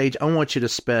out on stage, I want you to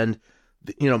spend,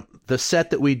 you know, the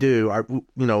set that we do.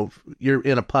 You're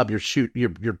in a pub,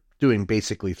 you're doing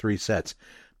basically 3 sets,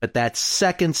 but that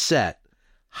second set,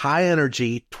 high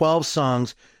energy, 12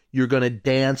 songs. you're going to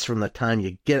dance from the time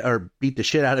you get or beat the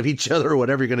shit out of each other or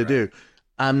whatever you're going to do.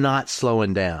 I'm not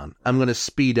slowing down. I'm going to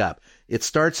speed up. It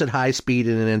starts at high speed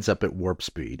and it ends up at warp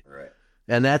speed. Right.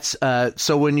 And that's,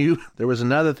 so when there was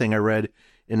another thing I read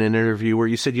in an interview where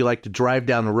you said you like to drive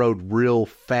down the road real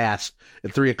fast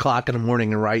at 3 o'clock in the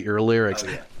morning and write your lyrics. Oh,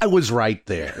 yeah. I was right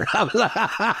there.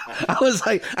 I was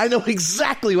like, I know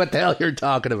exactly what the hell you're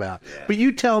talking about. Yeah. But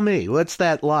you tell me, what's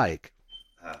that like?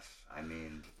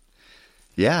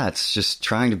 Yeah, it's just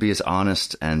trying to be as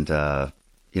honest and,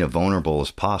 vulnerable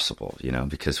as possible,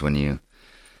 because when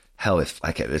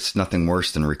it's nothing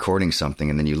worse than recording something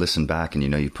and then you listen back and,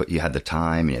 you had the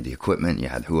time, you had the equipment, you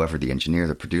had whoever, the engineer,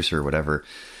 the producer, or whatever.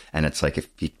 And it's like, if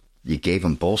you gave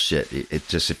them bullshit, it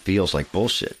feels like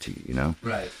bullshit to you,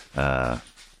 Right.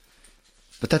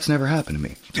 But that's never happened to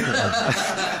me.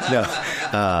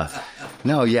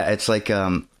 No, yeah, it's like,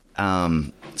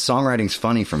 songwriting's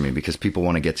funny for me because people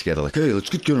want to get together like, hey, let's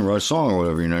get together and write a song or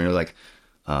whatever, and you're like,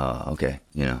 okay,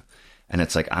 and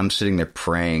it's like, I'm sitting there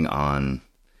praying on,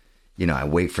 I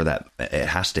wait for that. It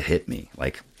has to hit me.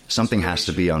 Like something has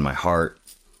to be on my heart.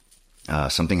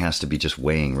 Something has to be just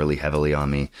weighing really heavily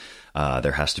on me.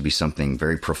 There has to be something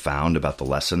very profound about the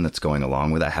lesson that's going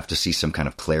along with it. I have to see some kind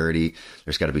of clarity.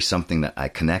 There's got to be something that I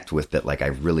connect with that, like, I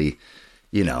really,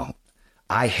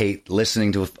 I hate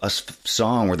listening to a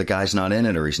song where the guy's not in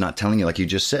it or he's not telling you, like you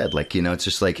just said, like, it's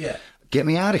just like, get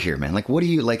me out of here, man. Like, what do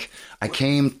you like? I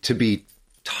came to be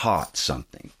taught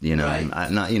something, right.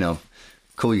 I'm not,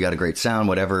 cool. You got a great sound,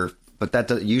 whatever.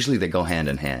 But usually they go hand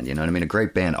in hand. You know what I mean? A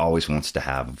great band always wants to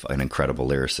have an incredible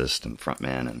lyricist and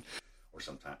frontman or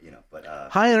sometimes, but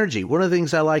high energy. One of the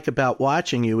things I like about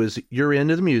watching you is you're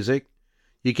into the music.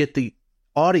 You get the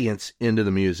audience into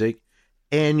the music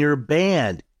and your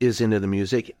band is into the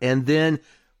music. And then,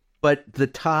 but the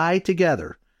tie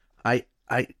together, I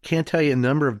can't tell you a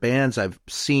number of bands I've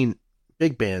seen,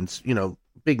 big bands,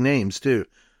 big names too.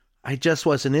 I just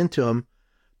wasn't into them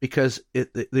because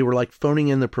they were like phoning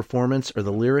in the performance or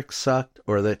the lyrics sucked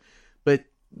but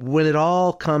when it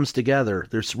all comes together,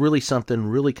 there's really something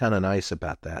really kind of nice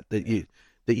about that you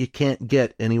can't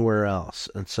get anywhere else.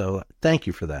 And so thank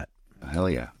you for that. Hell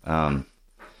yeah.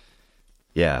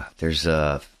 Yeah, there's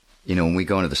when we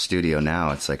go into the studio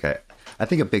now, it's like I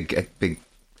think a big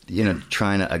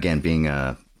trying to, again, being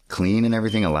clean and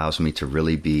everything allows me to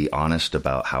really be honest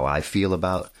about how I feel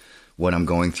about what I'm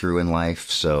going through in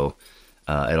life. So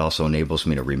it also enables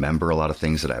me to remember a lot of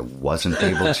things that I wasn't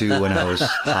able to when I was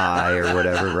high or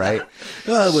whatever, right?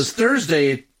 Well, it was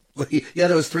Thursday. Yeah,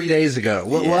 that was 3 days ago.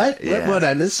 What? Yeah. What?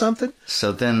 I missed something?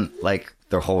 So then, like,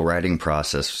 the whole writing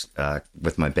process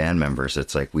with my band members,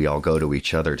 it's like we all go to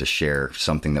each other to share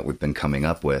something that we've been coming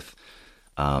up with.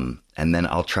 And then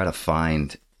I'll try to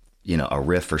find, a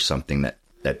riff or something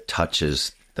that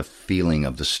touches the feeling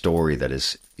of the story that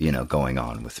is, going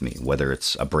on with me, whether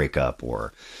it's a breakup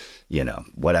or,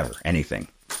 whatever, anything.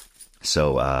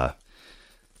 So,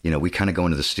 we kind of go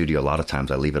into the studio. A lot of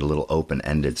times I leave it a little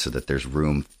open-ended so that there's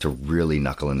room to really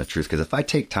knuckle in the truth. Because if I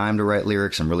take time to write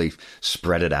lyrics and really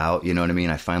spread it out, you know what I mean?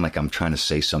 I find like I'm trying to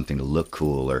say something to look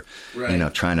cool or,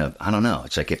 right. Trying to, I don't know.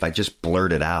 It's like if I just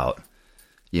blurt it out,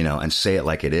 and say it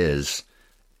like it is,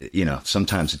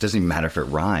 sometimes it doesn't even matter if it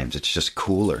rhymes. It's just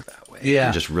cooler that way. Yeah.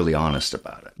 You're just really honest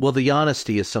about it. Well, the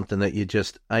honesty is something that you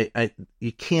just,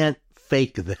 you can't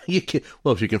fake that. You can't,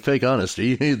 well, if you can fake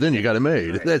honesty, then you got it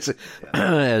made. Right. That's,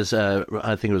 as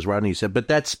I think it was Rodney said, but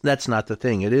that's not the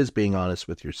thing. It is being honest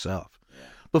with yourself. Yeah.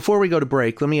 Before we go to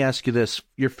break, let me ask you this.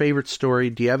 Your favorite story,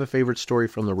 do you have a favorite story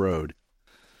from the road?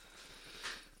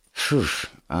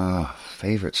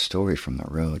 Favorite story from the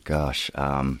road, gosh.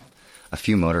 A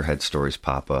few Motorhead stories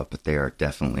pop up, but they are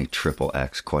definitely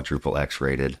XXX, quadruple X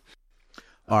rated.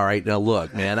 All right, now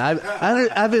look, man,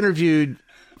 I've interviewed,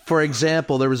 for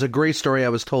example, there was a great story I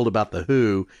was told about The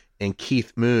Who and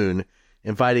Keith Moon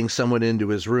inviting someone into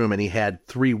his room, and he had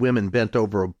 3 women bent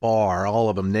over a bar, all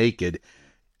of them naked,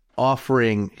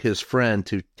 offering his friend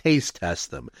to taste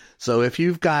test them. So if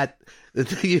you've got,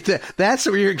 that's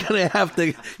where you're gonna have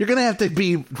to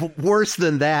be worse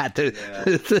than that. Yeah.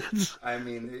 I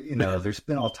mean, there's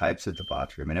been all types of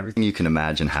debauchery. I mean, everything you can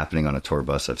imagine happening on a tour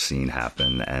bus I've seen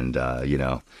happen, and there's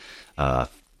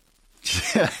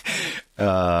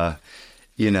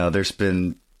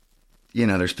been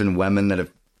women that have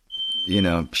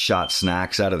shot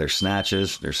snacks out of their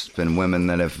snatches. There's been women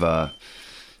that have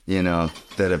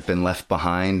that have been left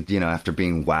behind after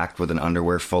being whacked with an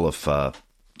underwear full of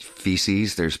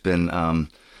feces. There's been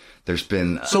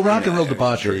so rock and roll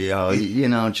debauchery,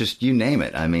 just you name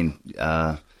it. I mean,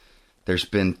 there's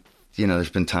been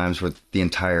times where the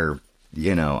entire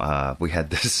we had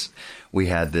this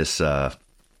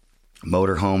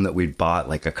motorhome that we'd bought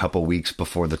like a couple weeks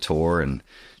before the tour, and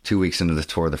 2 weeks into the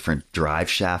tour, the front drive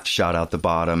shaft shot out the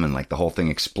bottom, and like the whole thing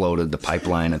exploded. The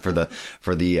pipeline for the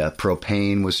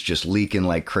propane was just leaking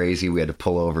like crazy. We had to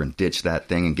pull over and ditch that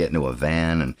thing and get into a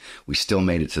van, and we still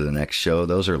made it to the next show.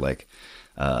 Those are like,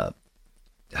 oh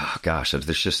gosh,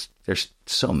 there's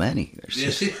so many.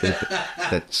 There's just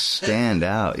that stand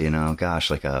out, you know.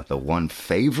 Gosh, like the one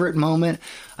favorite moment.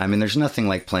 I mean, there's nothing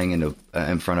like playing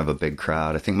in front of a big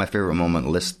crowd. I think my favorite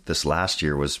moment this last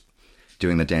year was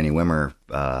doing the Danny Wimmer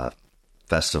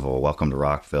festival, Welcome to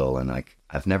Rockville, and like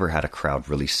I've never had a crowd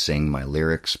really sing my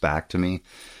lyrics back to me,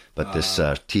 but this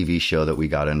TV show that we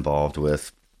got involved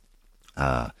with,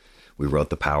 we wrote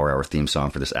the Power Hour theme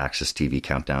song for this Access TV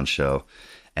countdown show,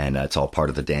 and it's all part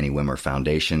of the Danny Wimmer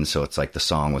Foundation. So it's like the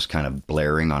song was kind of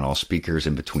blaring on all speakers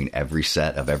in between every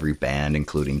set of every band,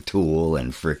 including Tool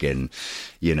and frickin',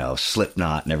 you know,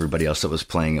 Slipknot and everybody else that was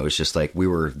playing. It was just like we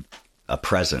were a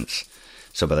presence.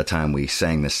 So by the time we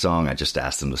sang this song, I just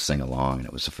asked them to sing along, and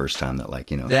it was the first time that,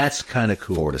 like, you know, that's kind of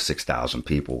cool. 4,000 to 6,000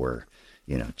 people were,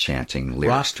 you know, chanting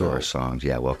lyrics to our songs.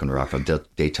 Yeah, Welcome to Rockville,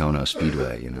 Daytona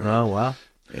Speedway. You know. Oh wow.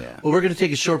 Yeah. Well, we're going to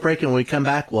take a short break, and when we come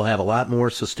back, we'll have a lot more.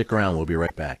 So stick around. We'll be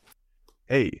right back.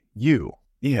 Hey, you.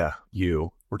 Yeah,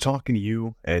 you. We're talking to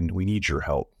you, and we need your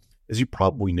help. As you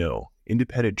probably know,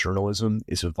 independent journalism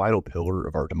is a vital pillar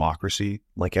of our democracy.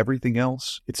 Like everything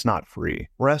else, it's not free.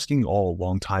 We're asking all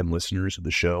longtime listeners of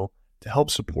the show to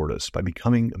help support us by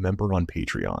becoming a member on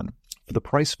Patreon. For the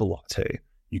price of a latte,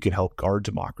 you can help guard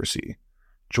democracy.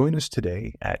 Join us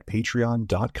today at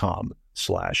patreon.com/JATQ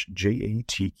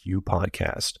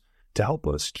podcast to help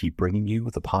us keep bringing you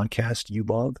the podcast you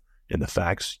love and the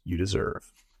facts you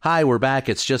deserve. Hi, we're back.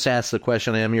 It's Just Ask the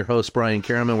Question. I am your host, Brian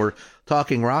Karaman. We're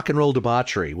talking rock and roll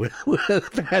debauchery with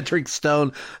Patrick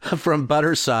Stone from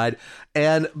Butterside.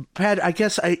 And Pat, I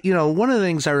guess one of the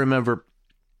things I remember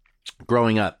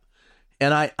growing up,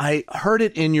 and I heard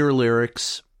it in your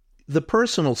lyrics, the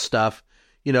personal stuff,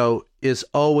 you know, is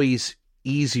always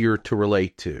easier to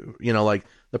relate to, you know, like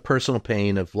the personal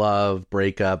pain of love,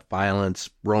 breakup, violence,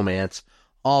 romance,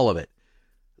 all of it.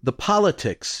 The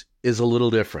politics is a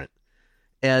little different.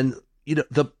 And, you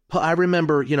know, I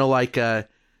remember, you know, like,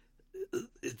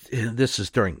 this is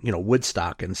during, you know,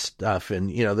 Woodstock and stuff.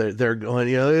 And, you know, they're going,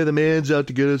 you know, hey, the man's out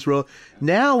to get us wrong.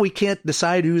 Now we can't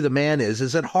decide who the man is.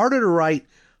 Is it harder to write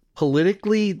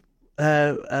political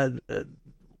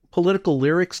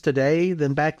lyrics today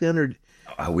than back then? Or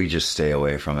we just stay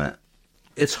away from it.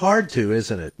 It's hard to,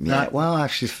 isn't it? Yeah. Well,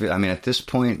 actually, I mean, at this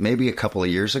point, maybe a couple of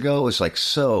years ago, it was like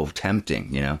so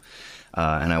tempting, you know.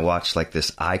 And I watched like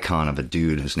this icon of a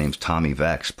dude whose name's Tommy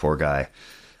Vex, poor guy.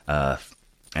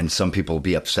 And some people will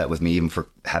be upset with me even for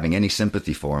having any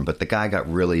sympathy for him. But the guy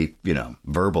got really, you know,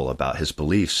 verbal about his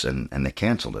beliefs, and they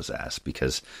canceled his ass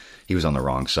because he was on the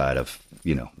wrong side of,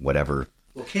 you know, whatever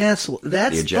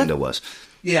the agenda was.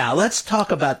 Yeah, let's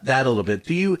talk about that a little bit.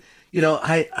 Do you know,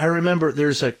 I remember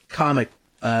there's a comic,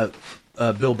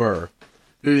 Bill Burr.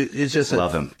 It's just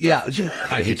love him. Yeah,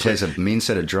 he plays a mean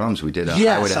set of drums. We did.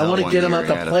 Yes, I want to get him up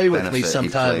to play with me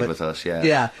sometime. He played with us, yeah.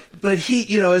 Yeah, but he,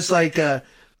 you know, it's like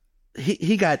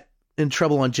he got in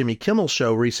trouble on Jimmy Kimmel's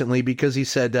show recently because he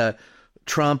said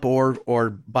Trump or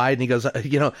Biden. He goes,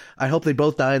 you know, I hope they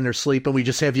both die in their sleep and we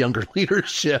just have younger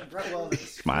leadership. Right, well,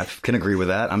 I can agree with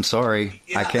that. I'm sorry,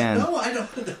 I can. No, I don't.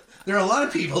 There are a lot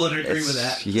of people that agree with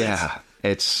that. Yeah.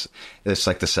 It's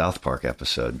like the South Park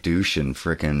episode, douche and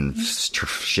frickin'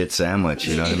 shit sandwich,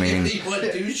 you know what I mean?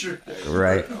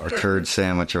 Right, or turd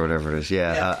sandwich or whatever it is.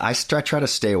 Yeah, I try to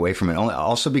stay away from it.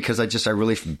 Also because I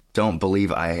really don't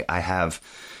believe I have,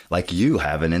 like you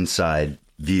have, an inside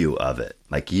view of it.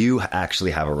 Like you actually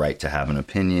have a right to have an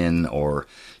opinion or,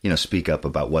 you know, speak up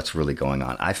about what's really going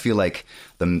on. I feel like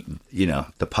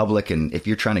the public, and if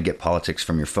you're trying to get politics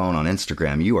from your phone on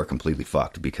Instagram, you are completely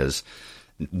fucked because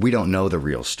we don't know the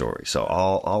real story. So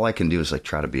all I can do is like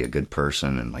try to be a good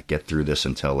person and like get through this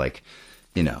until, like,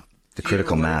 you know, the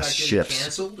critical mass shifts.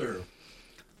 Canceled or?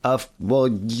 Well,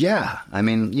 yeah. I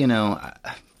mean, you know,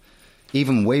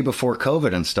 even way before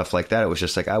COVID and stuff like that, it was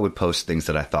just like I would post things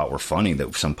that I thought were funny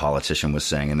that some politician was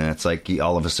saying, and then it's like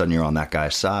all of a sudden you're on that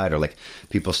guy's side, or like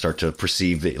people start to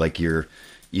perceive that like you're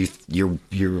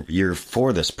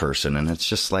for this person, and it's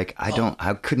just like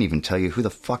I couldn't even tell you who the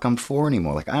fuck I'm for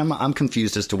anymore. Like I'm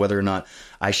confused as to whether or not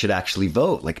I should actually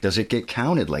vote. Like, does it get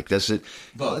counted? Like, does it?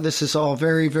 This is all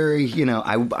very, very, you know.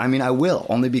 I mean, I will,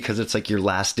 only because it's like your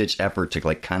last ditch effort to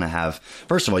like kind of have.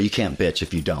 First of all, you can't bitch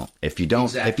if you don't. If you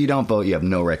don't vote, you have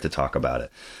no right to talk about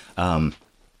it.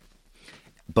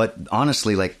 But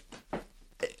honestly, like,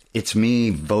 it's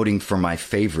me voting for my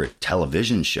favorite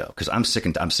television show, because I'm sick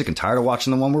and tired of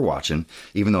watching the one we're watching,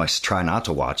 even though I try not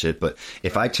to watch it. But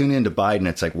if I tune into Biden,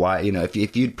 it's like, why,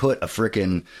 if you'd put a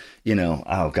freaking,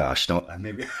 oh gosh, don't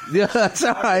maybe. Yeah, that's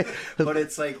all right. But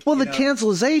it's like, well, the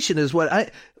cancelization is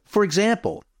what for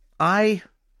example,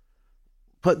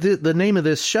 but the name of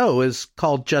this show is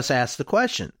called Just Ask the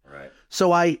Question. Right.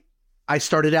 So I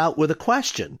started out with a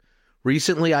question.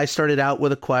 Recently, I started out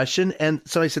with a question, and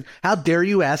so I said, how dare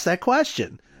you ask that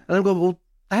question? And I'm going, well,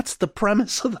 that's the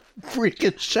premise of the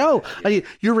freaking show.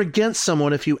 You're against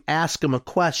someone if you ask them a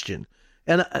question.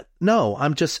 And no,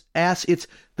 I'm just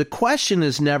the question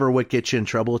is never what gets you in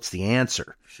trouble. It's the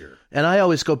answer. Sure. And I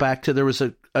always go back to, there was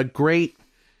a great,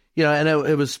 and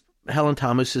it was Helen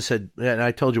Thomas who said, and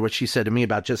I told you what she said to me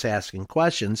about just asking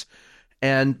questions.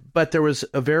 But there was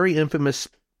a very infamous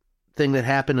thing that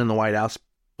happened in the White House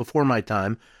before my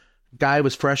time. Guy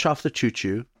was fresh off the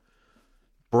choo-choo,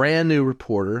 brand new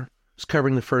reporter, was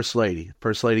covering the First Lady.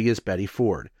 First Lady is Betty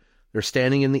Ford. They're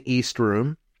standing in the East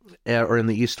Room, or in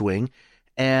the East Wing,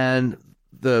 and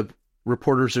the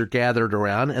reporters are gathered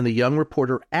around, and the young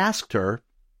reporter asked her,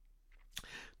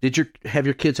 have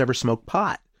your kids ever smoked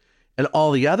pot? And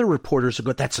all the other reporters are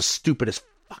going, that's the stupidest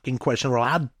fucking question in the world.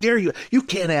 How dare you? You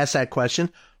can't ask that question.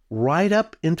 Right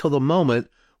up until the moment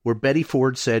where Betty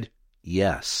Ford said,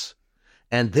 yes.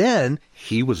 And then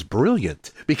he was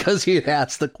brilliant because he had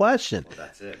asked the question. Well,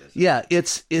 that's it. Yeah,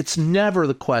 it's never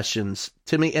the questions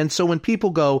to me. And so when people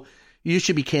go, you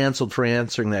should be canceled for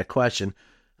answering that question,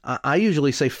 I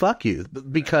usually say, fuck you,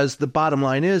 because the bottom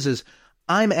line is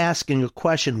I'm asking a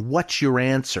question. What's your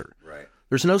answer? Right.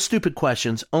 There's no stupid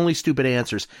questions, only stupid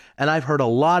answers. And I've heard a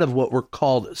lot of what were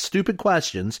called stupid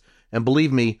questions. And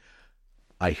believe me,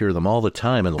 I hear them all the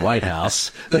time in the White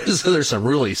House. There's some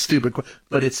really stupid,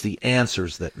 but it's the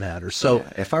answers that matter. So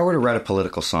if I were to write a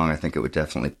political song, I think it would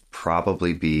definitely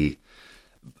probably be,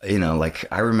 like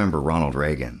I remember Ronald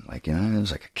Reagan, he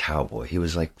was like a cowboy. He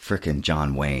was like frickin'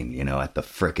 John Wayne, at the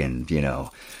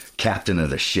frickin', captain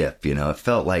of the ship. It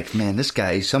felt like, man, this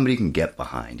guy, he's somebody you can get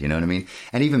behind. You know what I mean?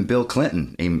 And even Bill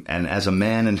Clinton, and as a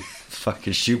man, and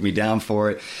fucking shoot me down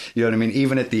for it. You know what I mean?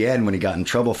 Even at the end when he got in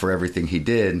trouble for everything he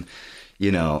did.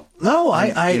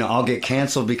 I'll get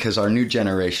canceled because our new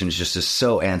generation is just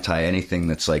so anti anything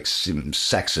that's like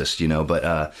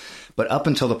sexist, but up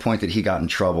until the point that he got in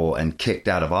trouble and kicked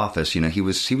out of office, he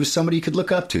was somebody you could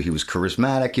look up to. He was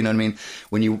charismatic, you know what I mean?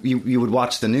 When you would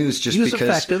watch the news just he was because,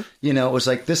 effective. It was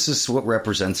like, this is what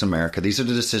represents America. These are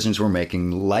the decisions we're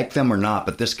making, like them or not,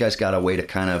 but this guy's got a way to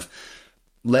kind of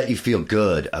let you feel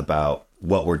good about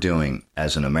what we're doing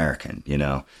as an American,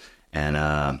 And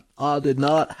I did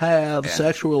not have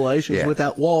sexual relations with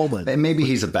that woman. And maybe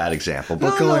he's a bad example,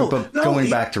 but going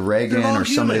back to Reagan or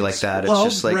somebody like that, it's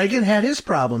just like Reagan had his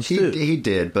problems too. He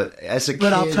did, but as a kid,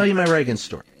 but I'll tell you my Reagan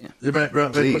story.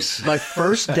 Please. My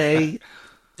first day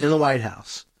in the White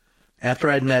House, after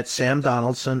I'd met Sam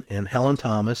Donaldson and Helen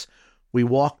Thomas, we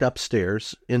walked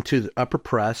upstairs into the upper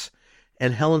press,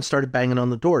 and Helen started banging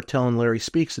on the door, telling Larry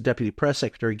Speakes, the deputy press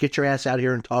secretary, "Get your ass out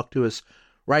here and talk to us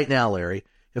right now, Larry.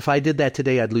 If I did that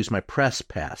today, I'd lose my press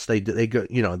pass." They go,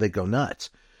 they go nuts.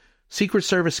 Secret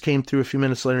Service came through a few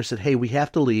minutes later and said, "Hey, we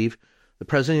have to leave. The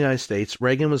President of the United States,"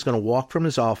 Reagan was going to walk from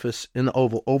his office in the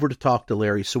Oval over to talk to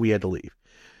Larry, so we had to leave.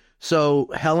 So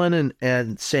Helen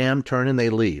and Sam turn and they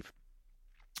leave.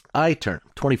 I turn,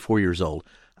 24 years old.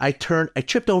 I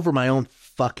tripped over my own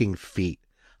fucking feet.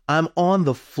 I'm on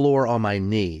the floor on my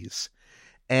knees.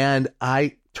 And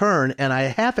I turn, and I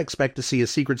half expect to see a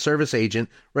Secret Service agent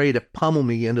ready to pummel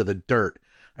me into the dirt.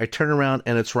 I turn around,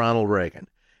 and it's Ronald Reagan.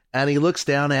 And he looks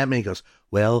down at me and goes,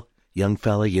 "Well, young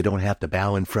fella, you don't have to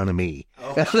bow in front of me."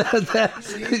 Oh.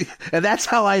 And that's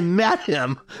how I met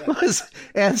him.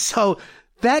 And so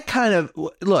that kind of,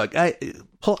 look,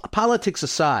 politics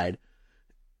aside,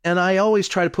 and I always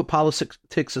try to put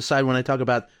politics aside when I talk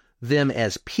about them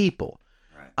as people.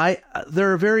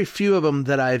 There are very few of them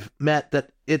that I've met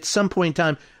that at some point in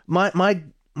time,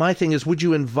 my thing is, would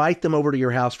you invite them over to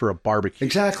your house for a barbecue?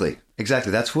 Exactly.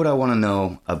 That's what I want to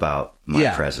know about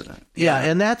my president. Yeah,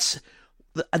 and that's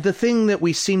the thing that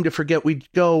we seem to forget. We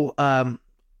go,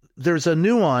 there's a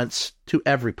nuance to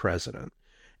every president,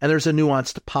 and there's a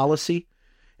nuance to policy,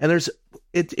 and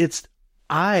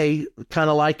I kind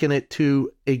of liken it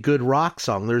to a good rock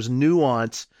song. There's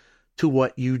nuance to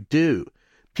what you do.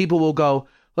 People will go,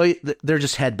 "Oh, they're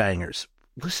just headbangers."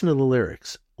 Listen to the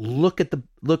lyrics. Look at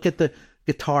the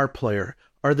guitar player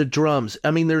or the drums.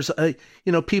 I mean, there's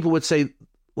people would say,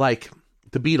 like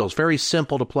the Beatles, very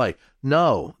simple to play.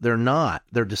 No, they're not.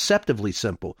 They're deceptively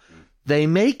simple. They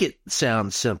make it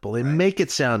sound simple. They make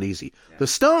it sound easy. Yeah. The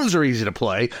Stones are easy to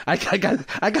play. I got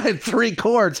 3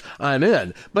 chords, I'm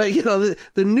in. But, you know,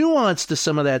 the nuance to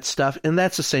some of that stuff, and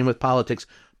that's the same with politics,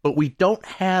 but we don't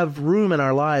have room in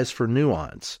our lives for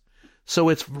nuance. So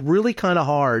it's really kind of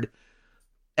hard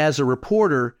as a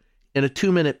reporter in a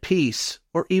 2-minute piece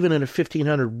or even in a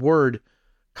 1,500-word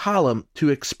column to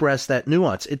express that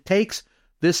nuance. It takes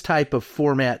this type of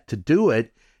format to do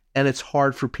it, and it's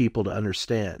hard for people to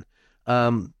understand.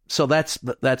 So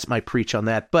that's my preach on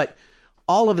that. But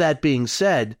all of that being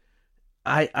said,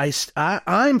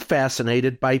 I'm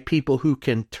fascinated by people who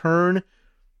can turn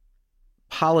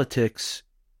politics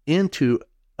into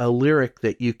a lyric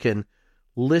that you can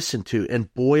listen to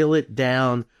and boil it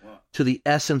down to the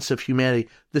essence of humanity.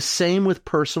 The same with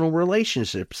personal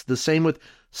relationships, the same with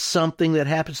something that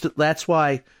happens that's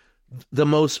why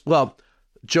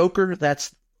Joker,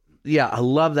 I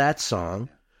love that song.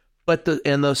 But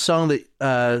the song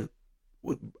that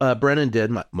Brennan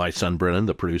did, my son Brennan,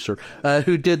 the producer,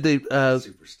 who did the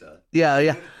super stud,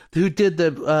 who did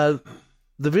the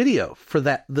video for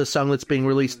the song that's being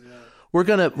released. We're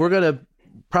gonna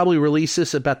probably release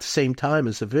this about the same time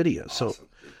as the video. So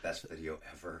best video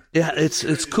ever. Yeah,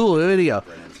 it's cool video.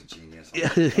 Brennan's a genius.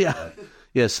 Yeah.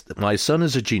 Yes, my son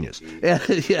is a genius. Yeah.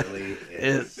 Really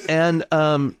is. And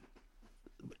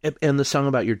the song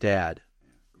about your dad.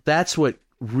 That's what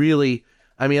really,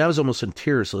 I mean, I was almost in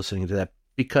tears listening to that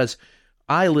because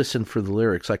I listened for the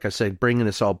lyrics. Like I said, bringing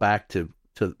us all back to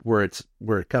where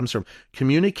it comes from.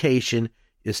 Communication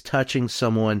is touching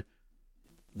someone,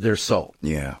 their soul.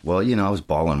 Yeah. Well, you know, I was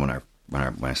bawling when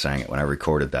I sang it, when I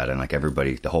recorded that, and like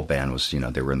everybody, the whole band was, you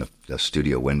know, they were in the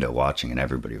studio window watching, and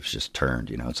everybody was just turned.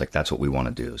 You know, it's like that's what we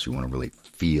want to do, is we want to really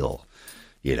feel,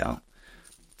 you know.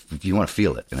 You want to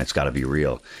feel it, and it's got to be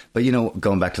real. But, you know,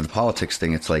 going back to the politics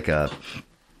thing, it's like,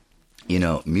 you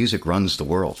know, music runs the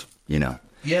world, you know.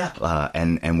 Yeah.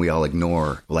 And we all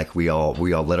ignore, like we all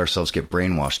let ourselves get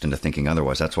brainwashed into thinking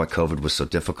otherwise. That's why COVID was so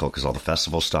difficult, because all the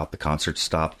festivals stopped, the concerts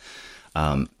stopped.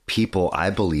 People,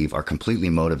 I believe, are completely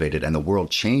motivated, and the world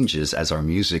changes as our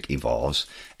music evolves,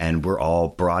 and we're all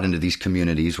brought into these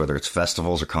communities, whether it's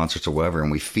festivals or concerts or whatever,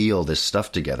 and we feel this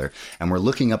stuff together, and we're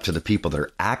looking up to the people that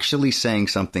are actually saying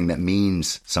something that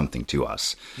means something to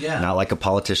us. Yeah. Not like a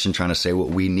politician trying to say what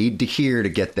we need to hear to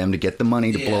get them to get the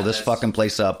money to blow this fucking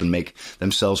place up and make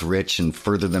themselves rich and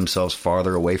further themselves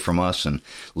farther away from us and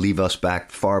leave us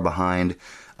back far behind.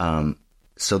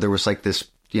 So there was like this,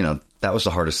 you know, that was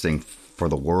the hardest thing for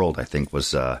the world, I think,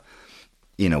 was,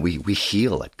 you know, we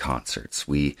heal at concerts.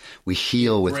 We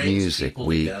heal with music.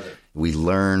 We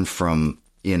learn from,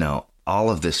 you know,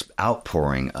 all of this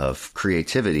outpouring of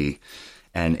creativity,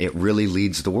 and it really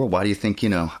leads the world. Why do you think, you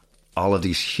know, all of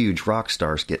these huge rock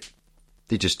stars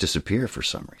they just disappear for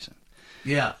some reason?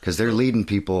 Yeah. Because they're leading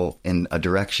people in a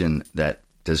direction that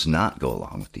does not go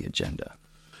along with the agenda.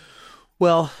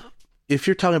 Well, if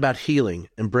you're talking about healing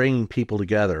and bringing people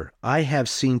together, I have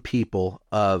seen people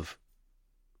of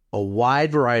a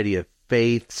wide variety of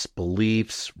faiths,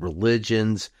 beliefs,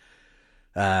 religions,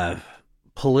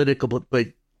 political, but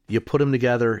you put them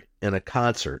together in a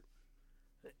concert.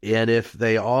 And if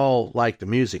they all like the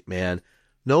music, man,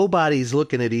 nobody's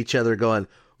looking at each other going,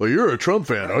 well, you're a Trump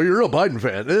fan. Oh, you're a Biden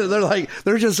fan.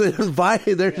 They're just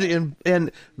invited.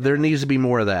 And there needs to be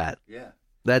more of that. Yeah.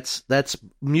 That's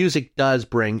music does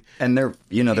bring, and there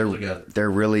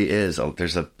really is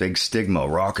there's a big stigma.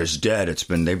 Rock is dead.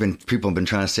 People have been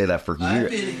trying to say that for years. I've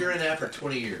been hearing that for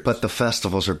 20 years. But the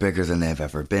festivals are bigger than they've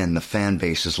ever been. The fan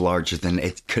base is larger than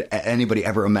anybody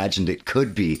ever imagined it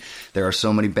could be. There are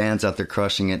so many bands out there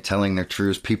crushing it, telling their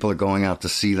truths. People are going out to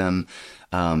see them.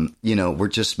 You know, we're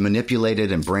just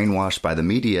manipulated and brainwashed by the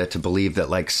media to believe that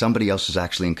like somebody else is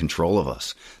actually in control of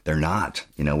us. They're not.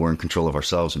 You know, we're in control of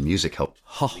ourselves, and music helps.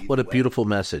 Oh, what a beautiful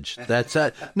message. That's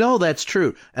no, that's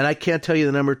true. And I can't tell you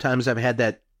the number of times I've had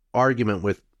that argument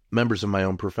with members of my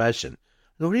own profession.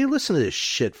 What are you listening to this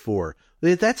shit for?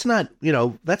 That's not, you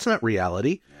know, that's not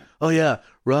reality. Yeah. Oh yeah,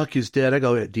 rock is dead. I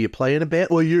go, do you play in a band?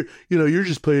 Well, you're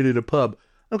just playing in a pub.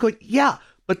 I'm going, yeah.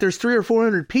 But there's 300 or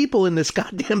 400 people in this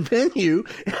goddamn venue,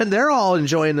 and they're all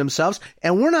enjoying themselves,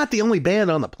 and we're not the only band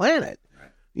on the planet. Right.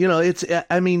 You know,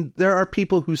 I mean, there are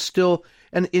people who still,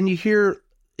 and you hear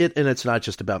it, and it's not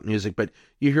just about music, but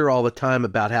you hear all the time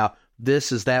about how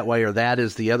this is that way or that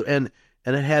is the other, and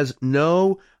it has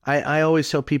I always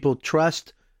tell people,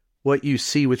 trust what you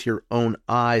see with your own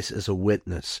eyes as a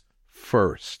witness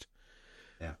first.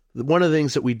 Yeah. One of the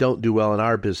things that we don't do well in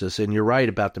our business, and you're right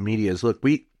about the media, is, look,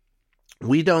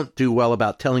 we don't do well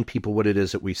about telling people what it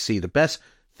is that we see. The best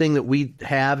thing that we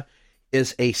have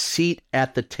is a seat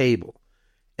at the table.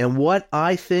 And what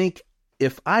I think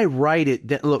if I write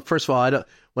it, look, first of all,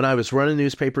 when I was running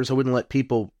newspapers, I wouldn't let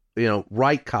people,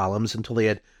 write columns until they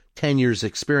had 10 years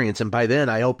experience. And by then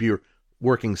I hope you're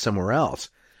working somewhere else.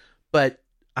 But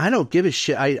I don't give a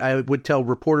shit. I would tell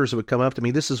reporters that would come up to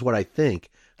me, this is what I think.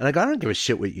 And I go, I don't give a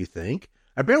shit what you think.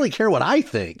 I barely care what I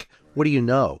think. What do you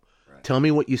know? Right. Tell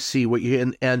me what you see,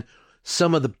 and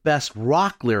some of the best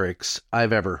rock lyrics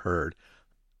I've ever heard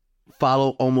follow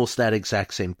almost that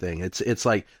exact same thing. It's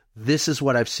like, this is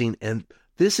what I've seen and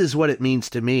this is what it means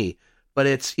to me. But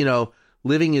it's,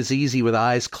 living is easy with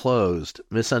eyes closed,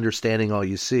 misunderstanding all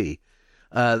you see.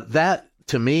 That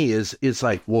to me is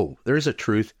like, whoa, there's a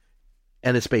truth.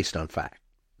 And it's based on fact.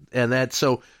 And that's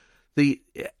so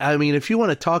if you want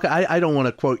to talk, I don't want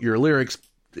to quote your lyrics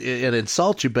and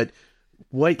insult you, but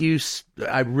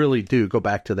I really do go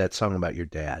back to that song about your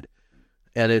dad.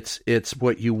 And it's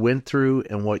what you went through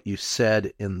and what you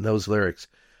said in those lyrics.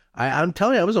 I'm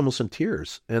telling you, I was almost in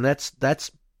tears. And that's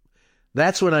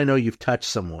when I know you've touched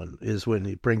someone, is when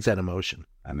he brings that emotion.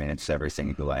 I mean, it's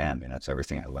everything who I am. It's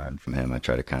everything I learned from him. I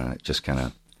try to kind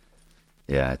of,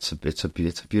 yeah, it's a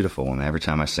beautiful one. Every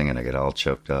time I sing it, I get all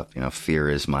choked up. Fear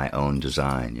is my own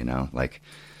design. Like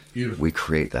beautiful. We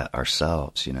create that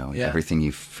ourselves. Yeah. Everything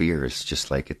you fear is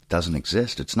just like, it doesn't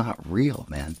exist. It's not real,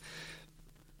 man.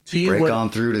 Break on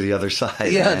through to the other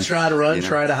side. Yeah, man. Try to run,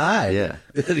 try to hide. Yeah.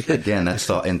 Again, that's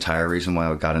the entire reason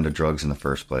why I got into drugs in the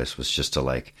first place, was just to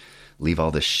like leave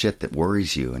all this shit that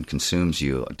worries you and consumes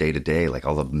you day to day, like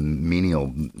all the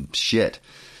menial shit,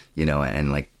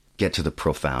 and like get to the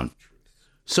profound.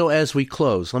 So as we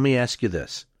close, let me ask you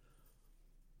this.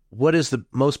 What is the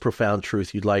most profound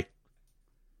truth you'd like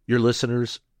your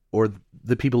listeners or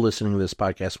the people listening to this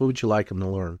podcast, what would you like them to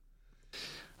learn?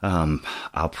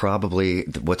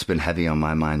 What's been heavy on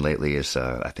my mind lately is,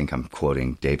 I think I'm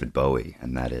quoting David Bowie,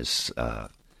 and that is, and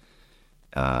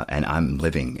I'm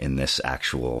living in this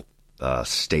actual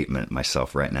statement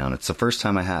myself right now, and it's the first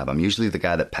time I have. I'm usually the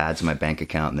guy that pads my bank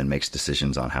account and then makes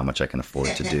decisions on how much I can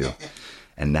afford to do.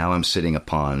 And now I'm sitting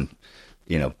upon,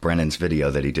 Brennan's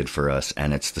video that he did for us,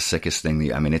 and it's the sickest thing.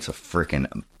 It's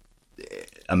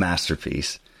a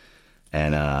masterpiece.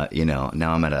 And now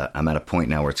I'm at a point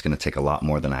now where it's going to take a lot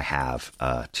more than I have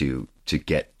to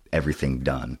get everything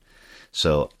done.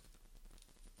 So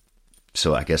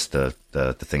I guess the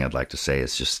thing I'd like to say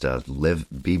is just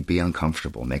be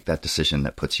uncomfortable, make that decision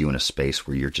that puts you in a space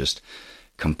where you're just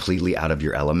completely out of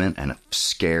your element and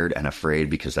scared and afraid,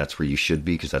 because that's where you should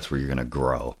be, because that's where you're going to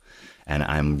grow. And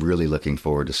I'm really looking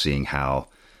forward to seeing how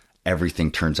everything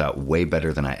turns out way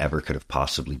better than I ever could have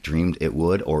possibly dreamed it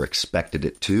would or expected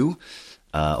it to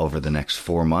over the next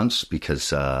 4 months.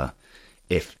 Because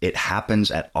if it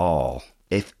happens at all,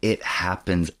 it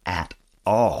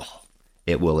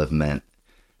will have meant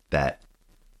that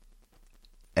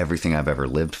everything I've ever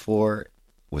lived for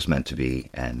was meant to be,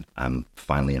 and I'm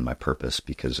finally in my purpose,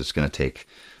 because it's going to take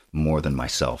more than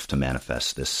myself to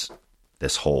manifest this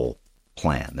whole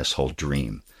plan, this whole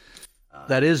dream.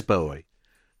 That is Bowie.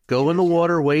 Go in the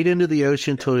water, wade into the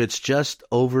ocean till it's just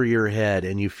over your head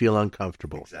and you feel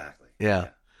uncomfortable. Exactly. Yeah.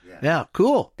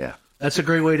 Cool. Yeah. That's a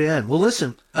great way to end. Well,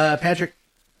 listen, Patrick,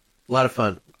 a lot of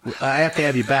fun. I have to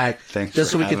have you back just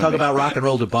so we can talk about rock and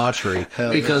roll debauchery,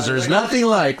 because there's nothing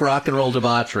like rock and roll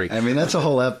debauchery. That's a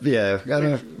whole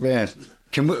man.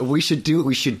 We should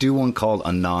do one called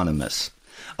Anonymous.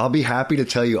 I'll be happy to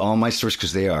tell you all my stories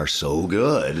because they are so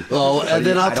good. Oh, and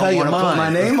then I'll tell you mine. Put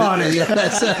my name on it.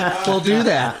 Yeah, we'll do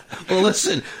that. Well,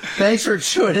 listen, thanks for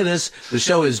joining us. The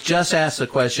show is Just Ask the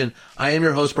Question. I am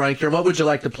your host, Brian Kieran. What would you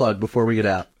like to plug before we get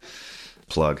out?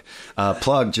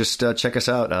 Just check us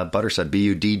out, Butterside,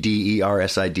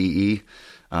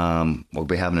 Budderside. We'll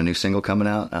be having a new single coming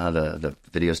out. The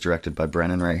video's directed by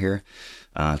Brennan right here.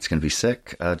 It's going to be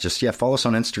sick. Follow us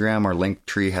on Instagram. Our link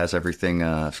tree has everything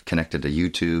connected to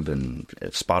YouTube and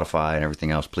Spotify and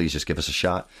everything else. Please just give us a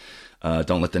shot.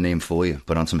 Don't let the name fool you.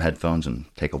 Put on some headphones and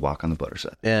take a walk on the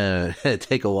Butterside.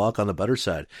 Take a walk on the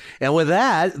Butterside. And with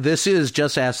that, this is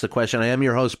Just Ask the Question. I am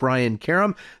your host, Brian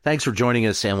Karam. Thanks for joining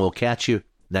us, and we'll catch you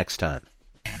next time.